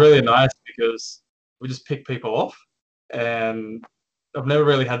 But it was really nice because we just picked people off. And I've never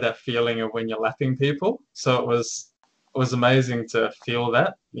really had that feeling of when you're lapping people. So it was amazing to feel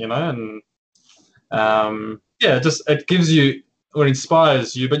that, you know, and it gives you, or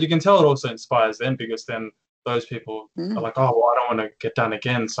inspires you, but you can tell it also inspires them because then those people are like, oh, well, I don't want to get done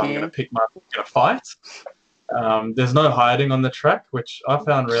again, so I'm going to pick my, going to fight. There's no hiding on the track, which I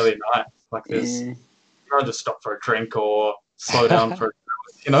found really nice. Like you can't just stop for a drink or slow down for,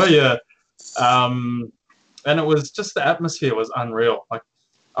 you know, and it was just, the atmosphere was unreal. Like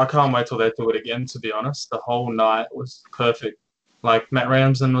I can't wait till they do it again, to be honest. The whole night was perfect. Like Matt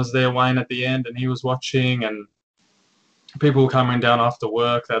Ramsden was there, Wayne, at the end, and he was watching, and people were coming down after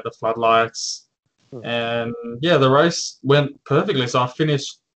work. They had the floodlights. And yeah, the race went perfectly. So I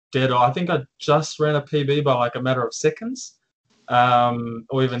finished dead on. I think I just ran a PB by like a matter of seconds,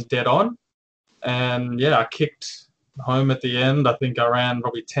 or even dead on. And yeah, I kicked home at the end. I think I ran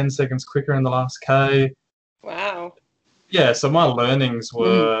probably 10 seconds quicker in the last K. Wow. Yeah, so my learnings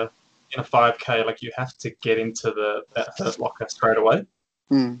were in a 5K, like you have to get into that hurt locker straight away.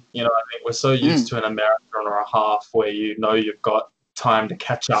 You know, I think we're so used to in a marathon or a half where you know you've got time to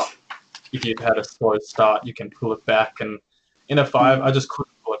catch up. If you've had a slow start, you can pull it back. And in a 5, I just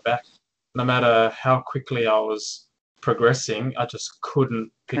couldn't pull it back. No matter how quickly I was progressing, I just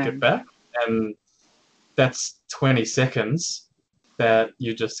couldn't pick it back. And that's 20 seconds that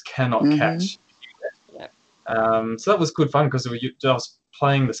you just cannot catch. So that was good fun because I was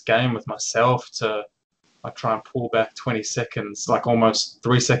playing this game with myself to like try and pull back 20 seconds, like almost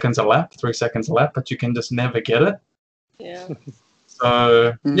 3 seconds a lap, but you can just never get it. Yeah.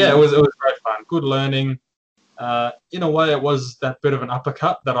 So yeah, it was great fun, good learning. In a way, it was that bit of an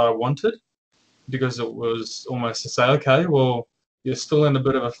uppercut that I wanted because it was almost to say, okay, well, you're still in a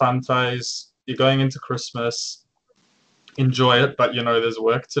bit of a fun phase. You're going into Christmas, enjoy it, but you know there's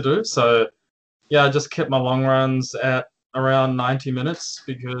work to do. So yeah, I just kept my long runs at around 90 minutes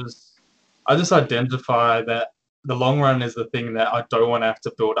because I just identify that the long run is the thing that I don't want to have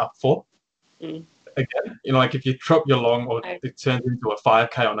to build up for. Again, you know, like if you drop your long or it turns into a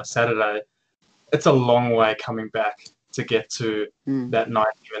 5K on a Saturday, it's a long way coming back to get to that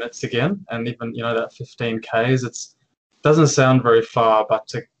 90 minutes again. And even, you know, that 15Ks, it doesn't sound very far, but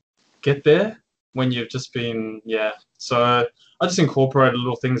to get there when you've just been, So I just incorporated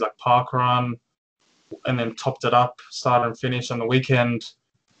little things like park run and then topped it up, start and finish on the weekend.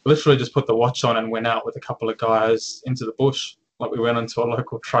 Literally just put the watch on and went out with a couple of guys into the bush. Like we went onto a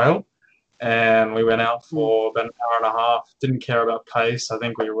local trail and we went out for about an hour and a half. Didn't care about pace. I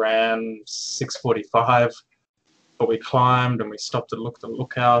think we ran 6:45, but we climbed and we stopped and looked at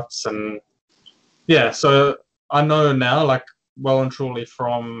lookouts. And yeah, so I know now, like well and truly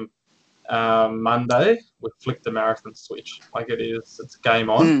from Monday, we flicked the marathon switch. Like it's game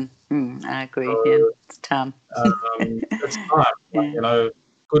on. I agree. So, it's time. It's time. Like, you know,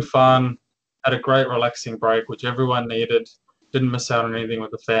 good fun. Had a great relaxing break, which everyone needed. Didn't miss out on anything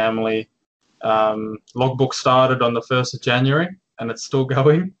with the family. Logbook started on the 1st of January, and it's still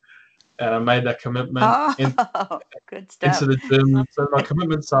going. And I made that commitment good stuff. into the gym. So my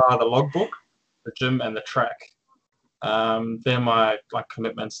commitments are the logbook, the gym, and the track. They're my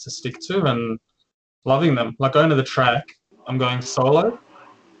commitments to stick to, and loving them. Like going to the track, I'm going solo.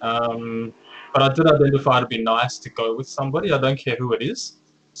 But I did identify it'd be nice to go with somebody. I don't care who it is.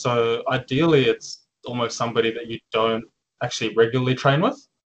 So ideally, it's almost somebody that you don't actually regularly train with,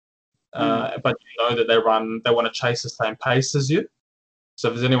 but you know that they want to chase the same pace as you. So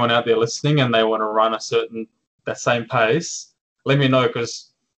if there's anyone out there listening and they want to run that same pace, let me know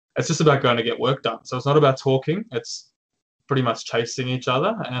because it's just about going to get work done. So it's not about talking. It's pretty much chasing each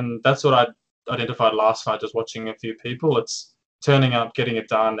other. And that's what I identified last night, just watching a few people. It's turning up, getting it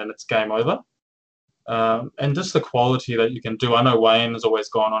done, and it's game over. And just the quality that you can do. I know Wayne has always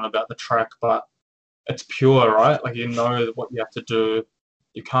gone on about the track, but it's pure, right? Like you know what you have to do.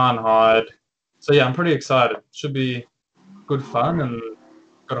 You can't hide. So yeah, I'm pretty excited. Should be good fun and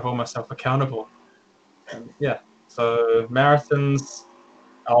got to hold myself accountable. And yeah, so marathons,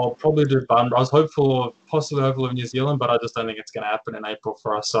 I'll probably do Bunbury. I was possibly hopeful of New Zealand, but I just don't think it's going to happen in April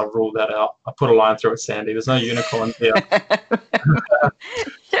for us, so I've ruled that out. I put a line through it, Sandy. There's no unicorns here.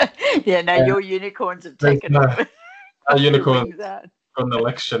 Your unicorns have taken over. No unicorns. Got got an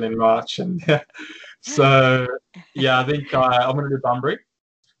election in March, and so I think I'm going to do Bunbury,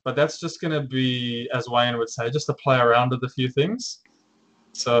 but that's just going to be, as Wayne would say, just to play around with a few things.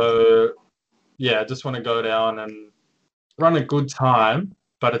 So I just want to go down and run a good time,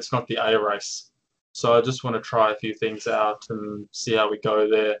 but it's not the A race. So I just want to try a few things out and see how we go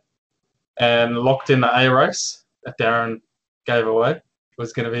there. And locked in the A race that Darren gave away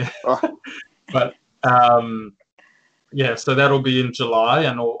was going to be, but so that'll be in July,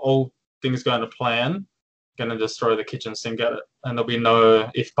 and all things going to plan. Going to just throw the kitchen sink at it, and there'll be no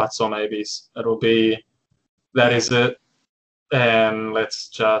if, buts, or maybes. It'll be that is it, and let's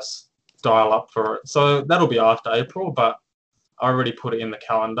just dial up for it. So that'll be after April, but I already put it in the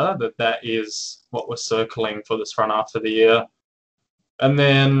calendar that is what we're circling for this front half of the year. And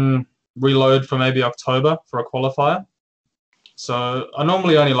then reload for maybe October for a qualifier. So I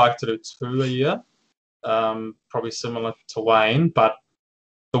normally only like to do 2 a year, probably similar to Wayne, but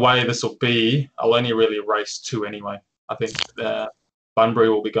the way this will be, I'll only really race 2 anyway. I think Bunbury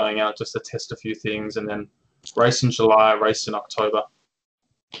will be going out just to test a few things, and then race in July, race in October.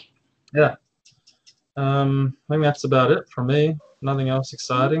 Yeah. I think that's about it from me. Nothing else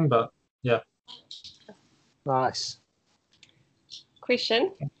exciting, but yeah. Nice.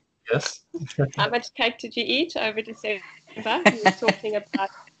 Question. Yes. How much cake did you eat over December? You were talking about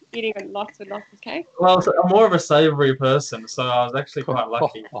eating lots and lots of cake. Well, I'm more of a savoury person, so I was actually quite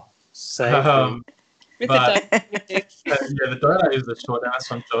lucky. Savoury. With but, the donut. the donut is the short house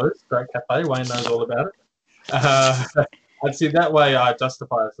from Joe's Great Cafe. Wayne knows all about it. I'd see that way I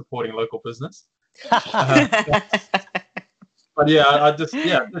justify supporting local business. But yeah, I just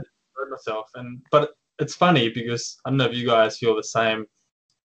enjoyed myself, but it's funny because I don't know if you guys feel the same.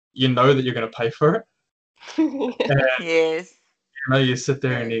 You know that you're going to pay for it. Yes. You know, you sit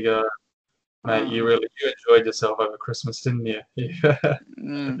there and you go, mate, you enjoyed yourself over Christmas, didn't you?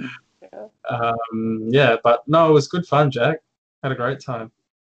 But no, it was good fun, Jack. Had a great time.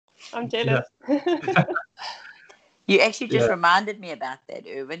 I'm jealous. Yeah. You actually just reminded me about that,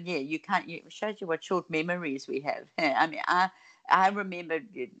 Irwin. Yeah, it shows you what short memories we have. I mean, I remember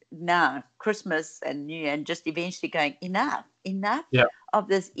now Christmas and New Year, and just eventually going, enough of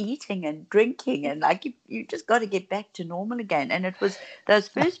this eating and drinking, and like you just got to get back to normal again. And it was those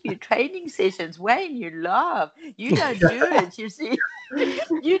first few training sessions. Wayne, you laugh. You don't do it. You see,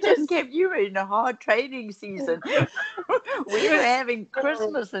 you were in a hard training season. We were having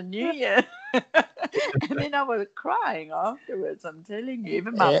Christmas and New Year. And then I was crying afterwards. I'm telling you,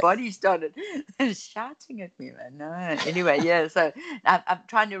 even my body started shouting at me. Man. No, anyway, so I'm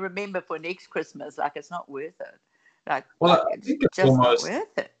trying to remember for next Christmas. Like, it's not worth it. I think it's just not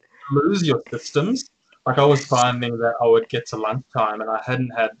worth it. Lose your systems. Like, I was finding that I would get to lunchtime and I hadn't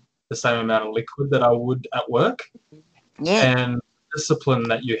had the same amount of liquid that I would at work. Yeah. And discipline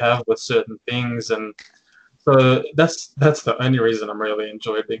that you have with certain things, and so that's the only reason I'm really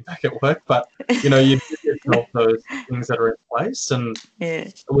enjoying being back at work. But you give yourself those things that are in place, and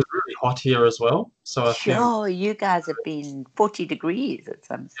it was really hot here as well. So I think, you guys have been 40 degrees at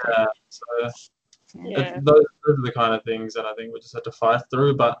some stage. Yeah, so those are the kind of things that I think we just had to fight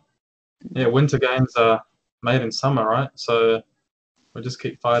through. But winter games are made in summer, right? So we just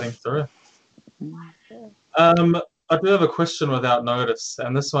keep fighting through. I do have a question without notice,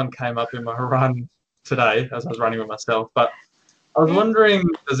 and this one came up in my run today as I was running with myself, but I was wondering,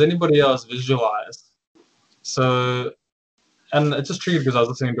 does anybody else visualize? So, and it just triggered because I was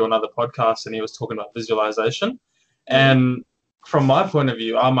listening to another podcast and he was talking about visualization, and from my point of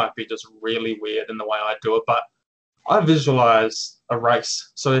view, I might be just really weird in the way I do it, but I visualize a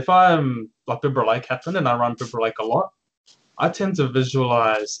race. So if I'm like Bibra Lake captain and I run Bibra Lake a lot, I tend to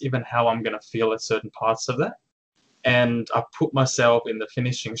visualize even how I'm going to feel at certain parts of that. And I put myself in the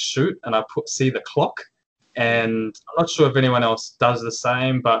finishing chute and I see the clock. And I'm not sure if anyone else does the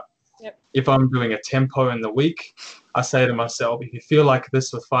same, but if I'm doing a tempo in the week, I say to myself, if you feel like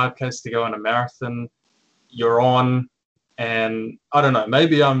this with 5Ks to go in a marathon, you're on. And I don't know,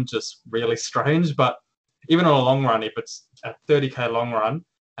 maybe I'm just really strange, but even on a long run, if it's a 30K long run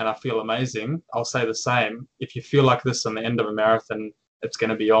and I feel amazing, I'll say the same. If you feel like this on the end of a marathon, it's going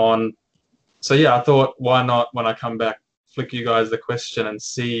to be on. So I thought, why not, when I come back, flick you guys the question and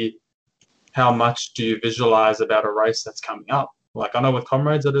see how much do you visualize about a race that's coming up. Like, I know with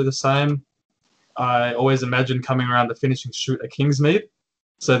comrades, I do the same. I always imagine coming around the finishing chute at Kingsmead.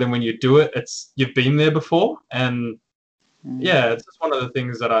 So then when you do it, you've been there before. And it's just one of the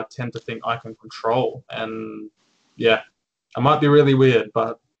things that I tend to think I can control. And I might be really weird,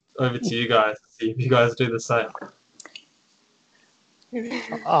 but over to you guys to see if you guys do the same.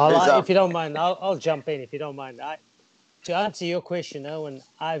 If you don't mind, I'll jump in if you don't mind. to answer your question, Owen,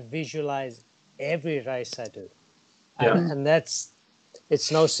 I visualize every race I do. Yeah. And it's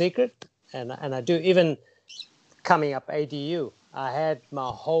no secret. And I do, even coming up ADU, I had my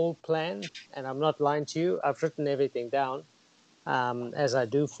whole plan, and I'm not lying to you. I've written everything down, as I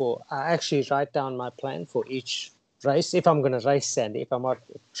do I actually write down my plan for each race. If I'm going to race, Sandy, if I'm not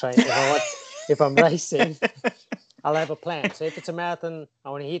training, if I'm racing, I'll have a plan. So if it's a marathon,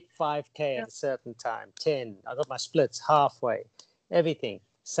 I want to hit 5K at a certain time, 10. I got my splits halfway, everything.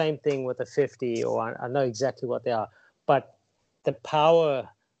 Same thing with a 50, or I know exactly what they are. But the power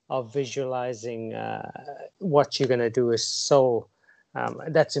of visualizing what you're going to do is so,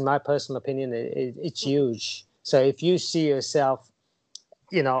 that's in my personal opinion, it's huge. So if you see yourself,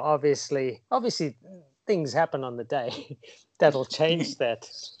 obviously things happen on the day that'll change that.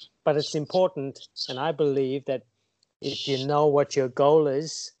 But it's important, and I believe that if you know what your goal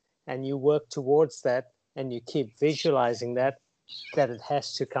is and you work towards that and you keep visualizing that it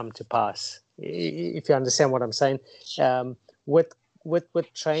has to come to pass. If you understand what I'm saying,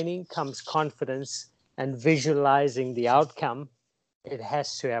 with training comes confidence, and visualizing the outcome. It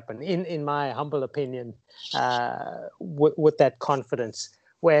has to happen, in my humble opinion, with that confidence.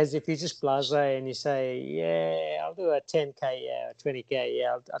 Whereas if you just blasé and you say, yeah, I'll do a 10K, yeah, 20K,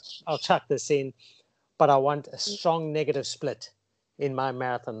 yeah, I'll chuck this in, but I want a strong negative split in my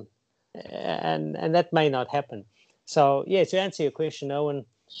marathon, and that may not happen. So, yeah, to answer your question, Owen,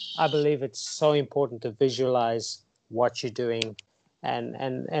 I believe it's so important to visualize what you're doing,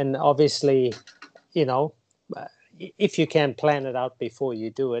 and obviously, if you can plan it out before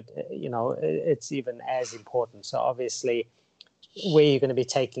you do it, it's even as important. So obviously, where you're going to be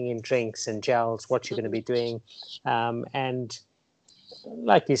taking in drinks and gels, what you're going to be doing, and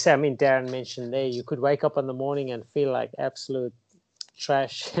like you said, I mean, Darren mentioned there, you could wake up in the morning and feel like absolute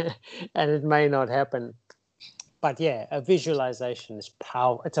trash, and it may not happen. But yeah, a visualization is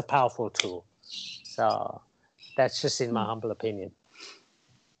powerful. It's a powerful tool. So that's just in my humble opinion.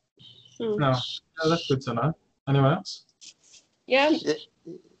 No, that's good to know. Anyone else? Yeah,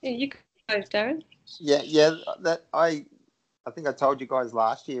 you go, Darren. Yeah. That I think I told you guys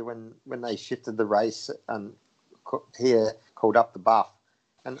last year when they shifted the race here called Up the Buff,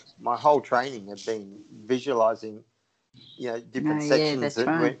 and my whole training had been visualizing, different sections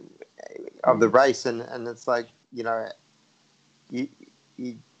of the race, and it's like, you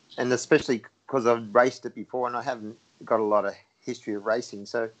and especially because I've raced it before and I haven't got a lot of history of racing,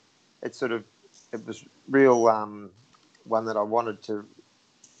 so it was real one that I wanted to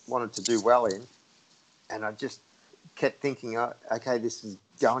do well in, and I just kept thinking, okay, this is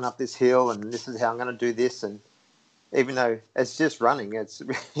going up this hill and this is how I'm going to do this, and even though it's just running, it's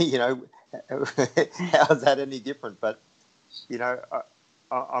how's that any different? But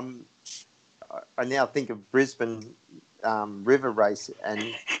I now think of Brisbane River Race,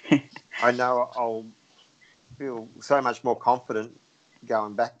 and I know I'll feel so much more confident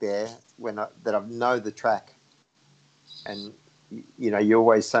going back there that I know the track, and you're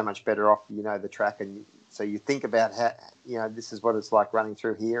always so much better off the track, and so you think about how this is what it's like running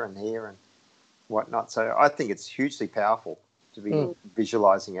through here and whatnot. So I think it's hugely powerful to be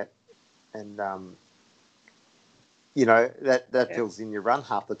visualizing it, and that fills in your run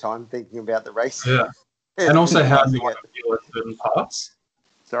half the time thinking about the race. Yeah, and also how you want to feel at certain parts.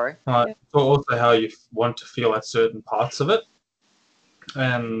 Sorry? Also how you want to feel at certain parts of it.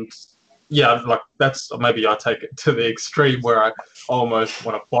 And yeah, like that's, maybe I take it to the extreme where I almost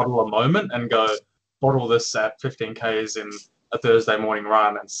want to bottle a moment and go bottle this at 15 Ks in a Thursday morning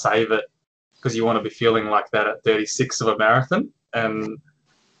run and save it, because you want to be feeling like that at 36 of a marathon. And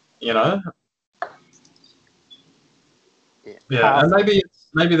and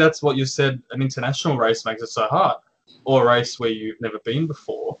maybe that's what you said, an international race makes it so hard, or a race where you've never been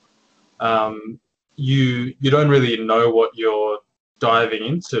before. You don't really know what you're diving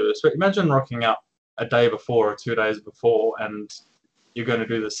into. So imagine rocking up a day before or 2 days before and you're going to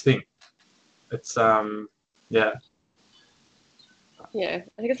do this thing. It's yeah, I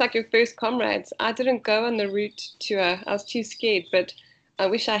think it's like your first comrades. I didn't go on the route tour. I was too scared, but I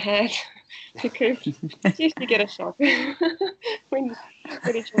wish I had, because you get a shock when you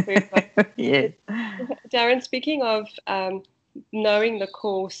finish your first one. Yeah. Darren, speaking of knowing the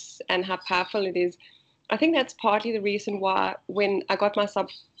course and how powerful it is, I think that's partly the reason why when I got my sub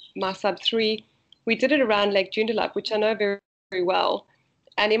 3, we did it around Lake Joondalup, which I know very, very well.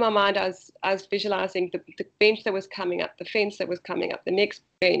 And in my mind, I was visualizing the bench that was coming up, the fence that was coming up, the next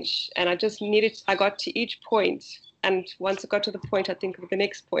bench. And I got to each point. And once I got to the point, I think of the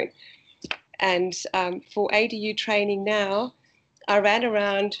next point. And for ADU training now, I ran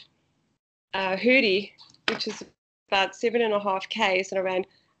around Hurdy, which is about 7.5 Ks, and I ran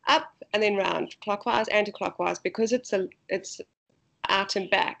up and then round, clockwise, anti-clockwise, because it's out and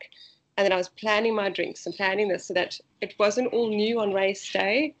back. And then I was planning my drinks and planning this so that it wasn't all new on race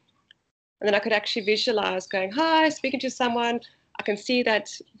day. And then I could actually visualize going, hi, speaking to someone. I can see that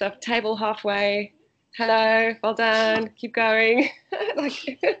the table halfway. Hello, well done, keep going.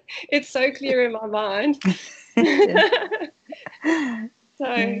 Like, it's so clear in my mind. So,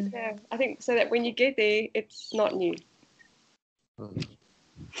 yeah, I think so that when you get there, it's not new.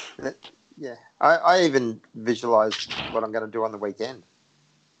 Yeah, I even visualize what I'm going to do on the weekend.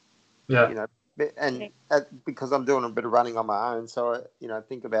 Yeah. You know, and because I'm doing a bit of running on my own, so I,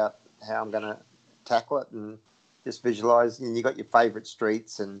 think about how I'm going to tackle it and just visualize. And you got your favourite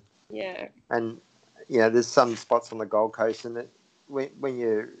streets and there's some spots on the Gold Coast, and when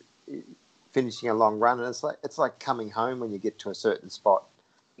you're finishing a long run, and it's like coming home when you get to a certain spot.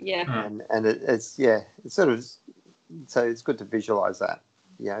 Yeah. And it's sort of, so it's good to visualize that,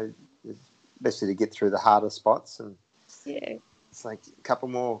 especially to get through the harder spots, and it's like a couple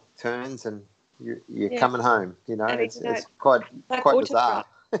more turns and you're coming home. It's quite bizarre.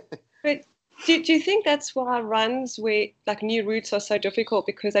 But do you think that's why runs where like new routes are so difficult,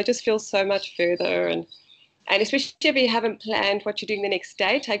 because they just feel so much further, and especially if you haven't planned what you're doing the next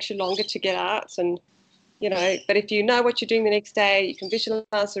day, it takes you longer to get out, and but if you know what you're doing the next day, you can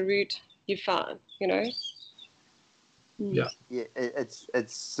visualize the route, you're fine. Yeah. Yeah, it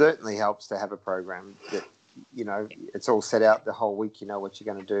certainly helps to have a program that it's all set out the whole week. You know what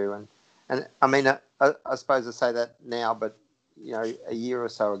you're going to do, and I mean I suppose I say that now, but a year or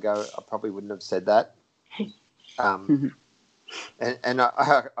so ago I probably wouldn't have said that. And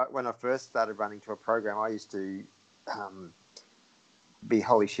I, when I first started running to a program, I used to be,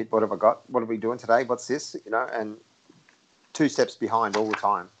 holy shit, what have I got? What are we doing today? What's this? And 2 steps behind all the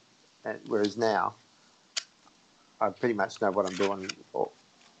time. And whereas now, I pretty much know what I'm doing,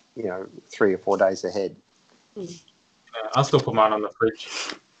 3 or 4 days ahead. I still put mine on the fridge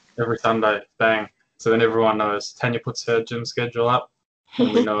every Sunday, bang. So then everyone knows. Tanya puts her gym schedule up,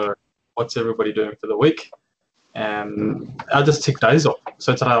 and we know what's everybody doing for the week. And I just tick days off.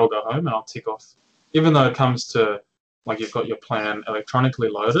 So today I'll go home and I'll tick off. Even though it comes to, like, you've got your plan electronically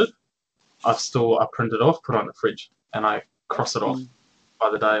loaded, I print it off, put it on the fridge, and I cross it off by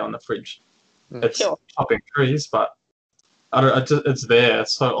the day on the fridge. It's chopping trees, but it's there.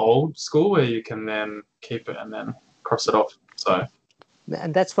 It's so old school where you can then keep it and then cross it off. So,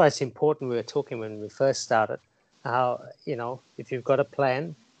 and that's why it's important. We were talking when we first started, how, if you've got a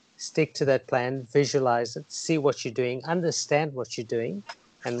plan, stick to that plan, visualize it, see what you're doing, understand what you're doing,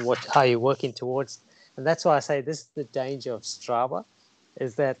 and how you're working towards. And that's why I say this is the danger of Strava,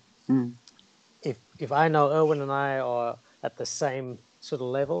 is that if I know Erwin and I are at the same sort of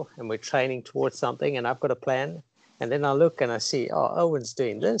level and we're training towards something, and I've got a plan, and then I look and I see, Erwin's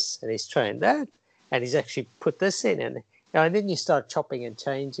doing this and he's trying that, and he's actually put this in, and then you start chopping and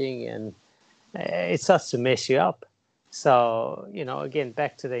changing, and it starts to mess you up. So, again,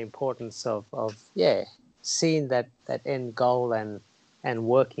 back to the importance of seeing that end goal and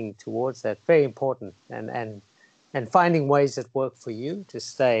working towards that. Very important, and finding ways that work for you to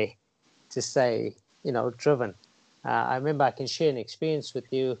stay driven. I remember, I can share an experience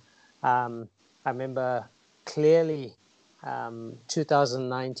with you. I remember clearly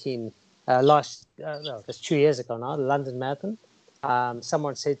 2019, that's 2 years ago now, the London Marathon.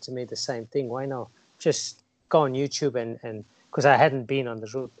 Someone said to me the same thing. Why not just go on YouTube and because I hadn't been on the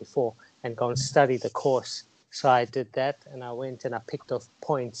route before, and go and study the course. So I did that, and I went and I picked off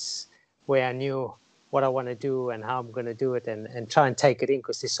points where I knew what I want to do and how I'm going to do it, and try and take it in,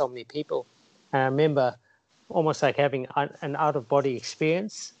 because there's so many people. And I remember almost like having an out-of-body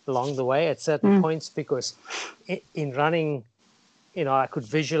experience along the way at certain points, because in running, I could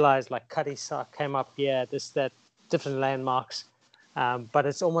visualize, like Karisak came up here, that, different landmarks. But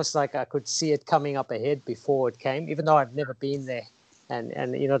it's almost like I could see it coming up ahead before it came, even though I've never been there. And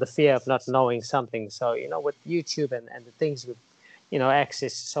the fear of not knowing something. So, with YouTube and the things with,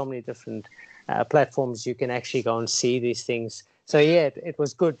 access to so many different platforms, you can actually go and see these things. So, it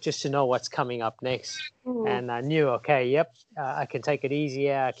was good just to know what's coming up next. And I knew, I can take it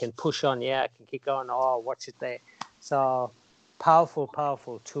easier. I can push on. I can keep going. Watch it there. So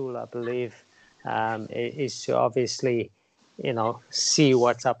powerful tool, I believe, is to obviously, see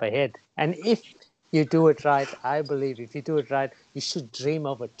what's up ahead. And if you do it right, I believe if you do it right, you should dream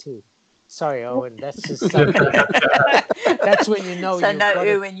of it too. Sorry, Owen, that's just something. That's when you know. So no,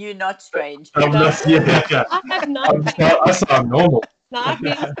 Owen, you're not strange. I'm not. I have not. I sound normal. No, I've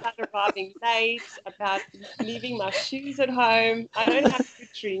been about arriving late, about leaving my shoes at home. I don't have good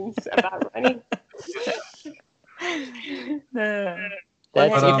dreams about running. No.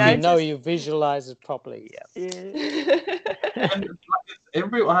 That's Well, if you know you visualize it properly. Yeah. And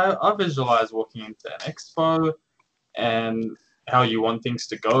I visualize walking into an expo and how you want things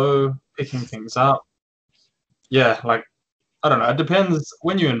to go, picking things up. Yeah, like I don't know. It depends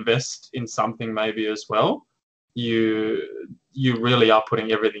when you invest in something, maybe as well. You really are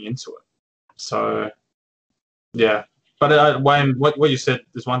putting everything into it. So yeah, but Wayne, what you said,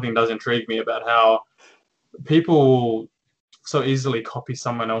 there's one thing that does intrigue me about how people so easily copy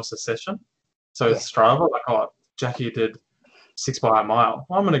someone else's session. So it's Strava, like, oh, Jackie did 6 by a mile.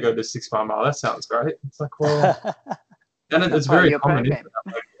 Well, I'm going to go do 6 by a mile. That sounds great. It's like, well, and it's very common. Isn't it?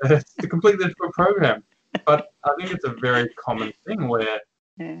 Like, it's a completely different program. But I think it's a very common thing where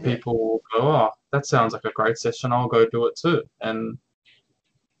people go, oh, that sounds like a great session. I'll go do it too. And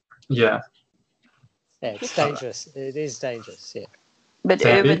yeah. Yeah, it's dangerous. It is dangerous, yeah. But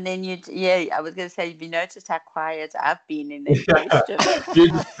Urban, then I was going to say, have you noticed how quiet I've been in that question? You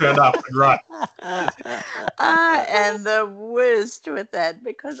just turned up and right. I am the worst with that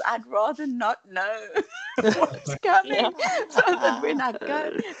because I'd rather not know what's coming. So that when I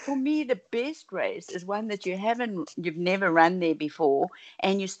go, for me, the best race is one that you've never run there before,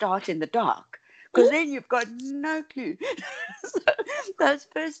 and you start in the dark. Because then you've got no clue. So those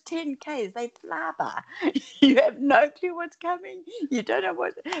first 10 Ks, they fly by. You have no clue what's coming. You don't know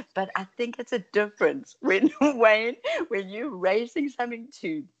what. But I think it's a difference when you're racing something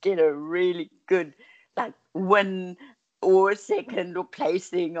to get a really good, like, win or second or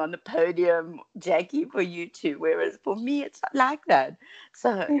placing on the podium, Jackie, for you too. Whereas for me, it's not like that.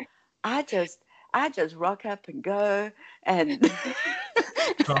 So I just rock up and go and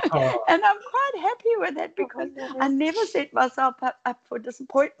and I'm quite happy with that because I never set myself up for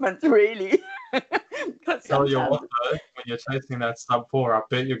disappointment, really. Tell you what, though, when you're chasing that sub 4, I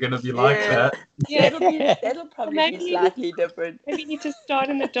bet you're going to be like that. Yeah, that'll probably be slightly different. Maybe you need to start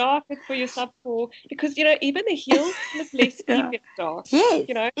in the dark for your sub 4 because even the hills look less steep in the dark.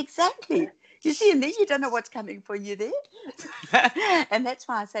 Yes, exactly. You see, and then you don't know what's coming for you there. And that's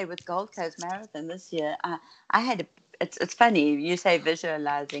why I say with Gold Coast Marathon this year, I had it's funny, you say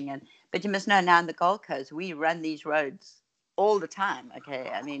visualizing, but you must know now in the Gold Coast, we run these roads all the time,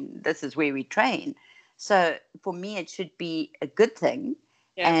 okay? I mean, this is where we train. So for me, it should be a good thing.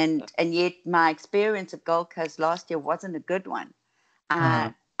 Yeah. And yet my experience at Gold Coast last year wasn't a good one.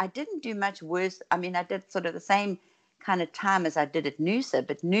 I didn't do much worse. I mean, I did sort of the same kind of time as I did at Noosa,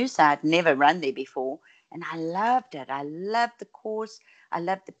 but Noosa I'd never run there before, and I loved it. I loved the course. I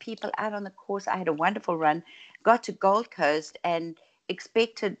loved the people out on the course. I had a wonderful run. Got to Gold Coast and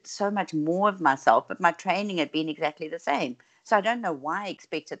expected so much more of myself, but my training had been exactly the same. So I don't know why I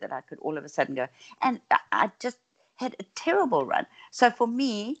expected that I could all of a sudden go. And I just had a terrible run. So for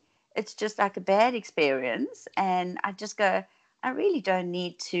me, it's just like a bad experience, and I just go, I really don't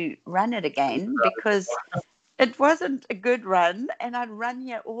need to run it again because it wasn't a good run, and I'd run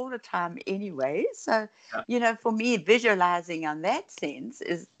here all the time anyway. So, for me, visualizing on that sense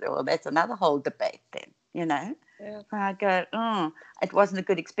that's another whole debate then, Yeah. I go, it wasn't a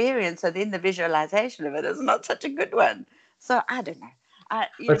good experience. So then the visualization of it is not such a good one. So I don't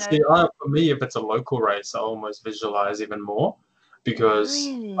know. For me, if it's a local race, I almost visualize even more because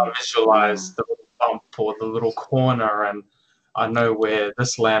I visualize the little bump or the little corner, and I know where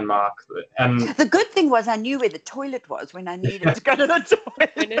this landmark. And the good thing was I knew where the toilet was when I needed to go to the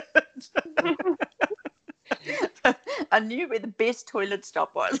toilet. I knew where the best toilet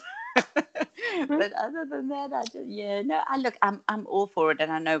stop was. But other than that, I'm all for it,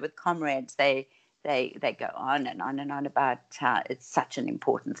 and I know with comrades they go on and on and on about how it's such an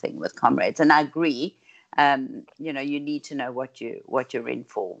important thing with comrades, and I agree. You need to know what you're in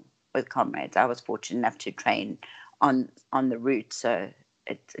for with comrades. I was fortunate enough to train on the route, so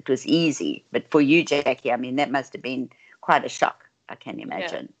it was easy. But for you, Jackie, I mean, that must have been quite a shock, I can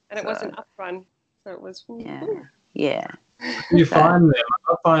imagine. And it was an up run, so it was. Yeah. You find them.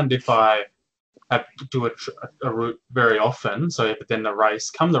 I find if I have to do a route very often, so then the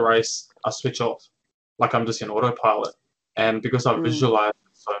race, I switch off, like I'm just in autopilot, and because I visualize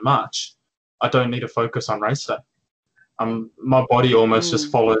so much, I don't need to focus on race day. My body almost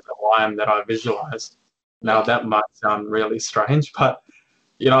just follows the line that I visualized. Now that might sound really strange, but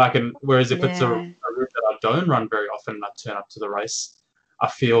I can. Whereas if it's a route that I don't run very often, and I turn up to the race, I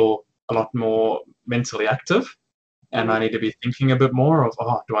feel a lot more mentally active, and I need to be thinking a bit more of,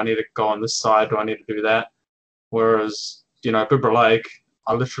 do I need to go on this side? Do I need to do that? Whereas Bibra Lake,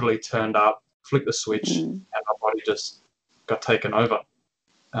 I literally turned up, flicked the switch, and my body just got taken over.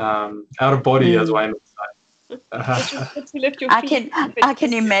 Out of body, as Wayne would say. Just good to lift your I feet.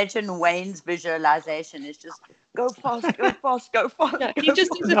 can imagine Wayne's visualization is just go fast, go fast, go fast. No, go he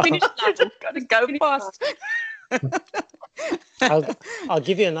just fast. is a finish line. Just gotta go fast. I'll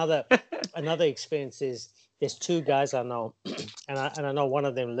give you another experience. There's two guys I know, and I know one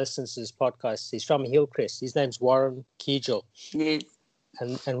of them listens to this podcast. He's from Hillcrest. His name's Warren Kegel. Yes.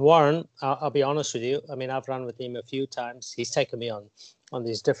 And Warren, I'll be honest with you. I mean, I've run with him a few times. He's taken me on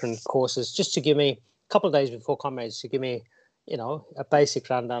these different courses just to give me a couple of days before comrades to give me, a basic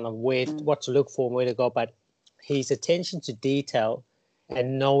rundown of what to look for and where to go. But his attention to detail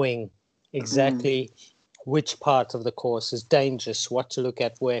and knowing exactly which part of the course is dangerous, what to look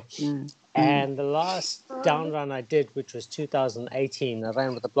at where. And the last down run I did, which was 2018, I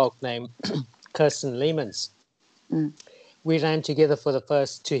ran with a bloke named Kirsten Lehmans. We ran together for the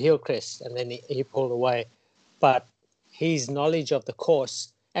first to Hillcrest, and then he pulled away. But his knowledge of the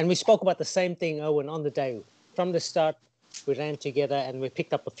course, and we spoke about the same thing, Owen, on the day. From the start, we ran together and we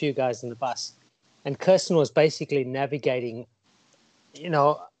picked up a few guys in the bus. And Kirsten was basically navigating,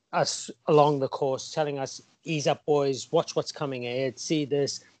 us along the course, telling us, ease up, boys, watch what's coming ahead, see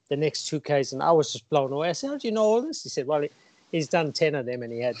this, the next 2Ks. And I was just blown away. I said, how do you know all this? He said, well, he's done 10 of them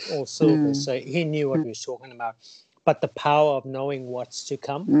and he had all silver. So he knew what he was talking about. But the power of knowing what's to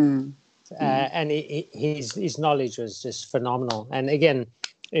come, and his knowledge was just phenomenal. And again,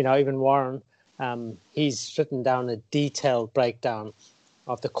 even Warren, he's written down a detailed breakdown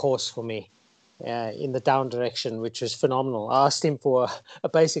of the course for me in the down direction, which was phenomenal. I asked him for a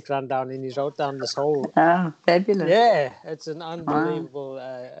basic rundown, and he wrote down this whole. Oh, fabulous! Yeah, it's an unbelievable.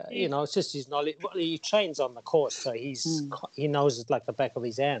 It's just his knowledge. Well, he trains on the course, so he knows it like the back of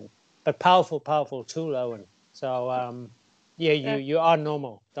his hand. But powerful tool, Owen. So, you are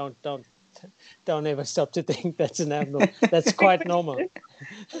normal. Don't ever stop to think that's an abnormal. That's quite normal.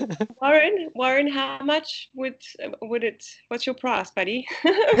 Warren, how much would it? What's your price, buddy?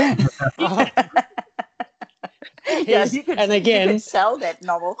 You could sell that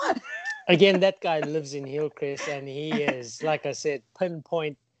novel. Again, that guy lives in Hillcrest, and he is, like I said,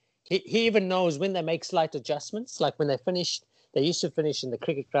 pinpoint. He even knows when they make slight adjustments, like when they finish. They used to finish in the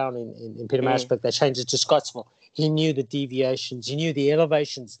cricket ground in Pietermaritzburg. They changed it to Scottsville. He knew the deviations. He knew the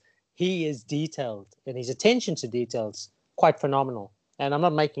elevations. He is detailed, and his attention to details quite phenomenal. And I'm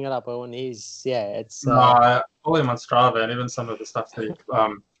not making it up, Owen. I follow him on Strava, and even some of the stuff that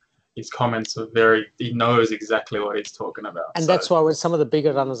his comments are he knows exactly what he's talking about. And that's why with some of the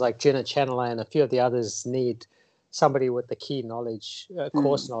bigger runners like Jenna Chandler and a few of the others need somebody with the key knowledge,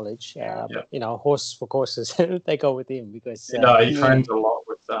 course knowledge. Horse for courses, they go with him because he trains a lot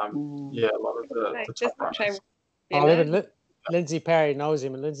with a lot of the top runners. Lindsay Perry knows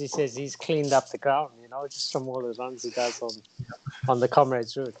him, and Lindsay says he's cleaned up the ground, just from all the runs he does on the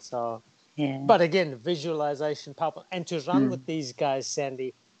Comrades route. So, but again, visualization, powerful, and to run with these guys,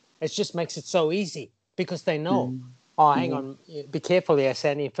 Sandy, it just makes it so easy because they know. Oh, hang on, be careful here,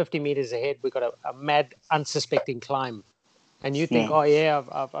 Sandy. 50 meters ahead, we've got a mad, unsuspecting climb. And you think,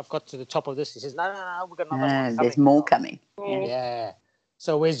 I've got to the top of this. He says, no, we've got another one coming. There's more coming. Yeah.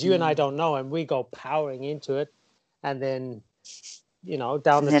 So whereas you and I don't know, and we go powering into it, and then,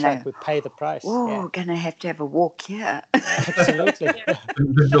 down the track, we pay the price. Oh, going to have a walk here. Absolutely.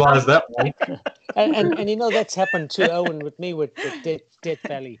 Visualize that one. And that's happened too, Owen, with me with Death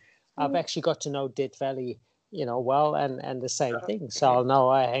Valley. I've actually got to know Death Valley well, and the same thing. So I'll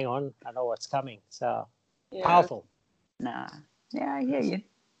know, hang on, I know what's coming. So powerful. No. Yeah, I hear you.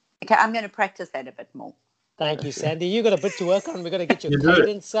 Okay, I'm going to practice that a bit more. Thank you, Sandy. You got a bit to work on. We've got to get your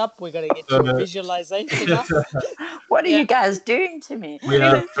cadence up. We've got to get your visualization up. What are you guys doing to me? We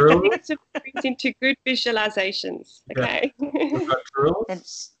have drills. Into good visualizations. Okay. We've got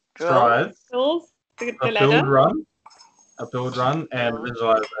drills, strides, a build run, and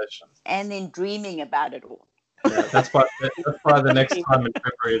visualization. And then dreaming about it all. Yeah, that's by the next time in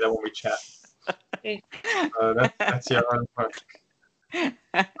February that when we chat. So that's your own project.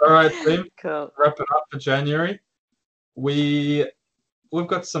 All right, team. Cool. Wrap it up for January. We've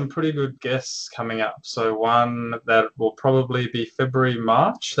got some pretty good guests coming up. So one that will probably be February,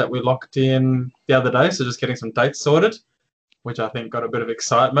 March that we locked in the other day. So just getting some dates sorted, which I think got a bit of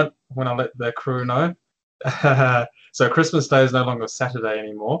excitement when I let the crew know. So Christmas Day is no longer Saturday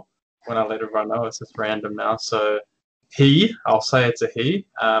anymore. When I let everyone know, it's just random now. So I'll say it's a he.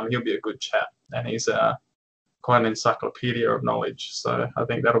 He'll be a good chat, and he's quite an encyclopedia of knowledge. So I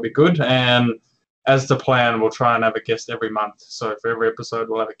think that'll be good. And as the plan, we'll try and have a guest every month. So for every episode,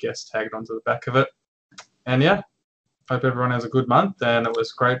 we'll have a guest tagged onto the back of it. And hope everyone has a good month. And it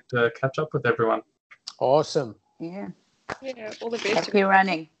was great to catch up with everyone. Awesome. Yeah. All the best. Happy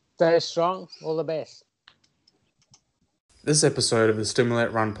running. Stay strong. All the best. This episode of the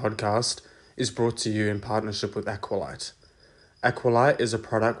Stimulate Run podcast is brought to you in partnership with Aqualite. Aqualite is a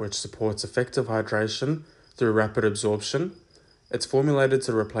product which supports effective hydration through rapid absorption. It's formulated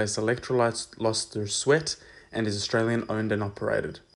to replace electrolytes lost through sweat and is Australian owned and operated.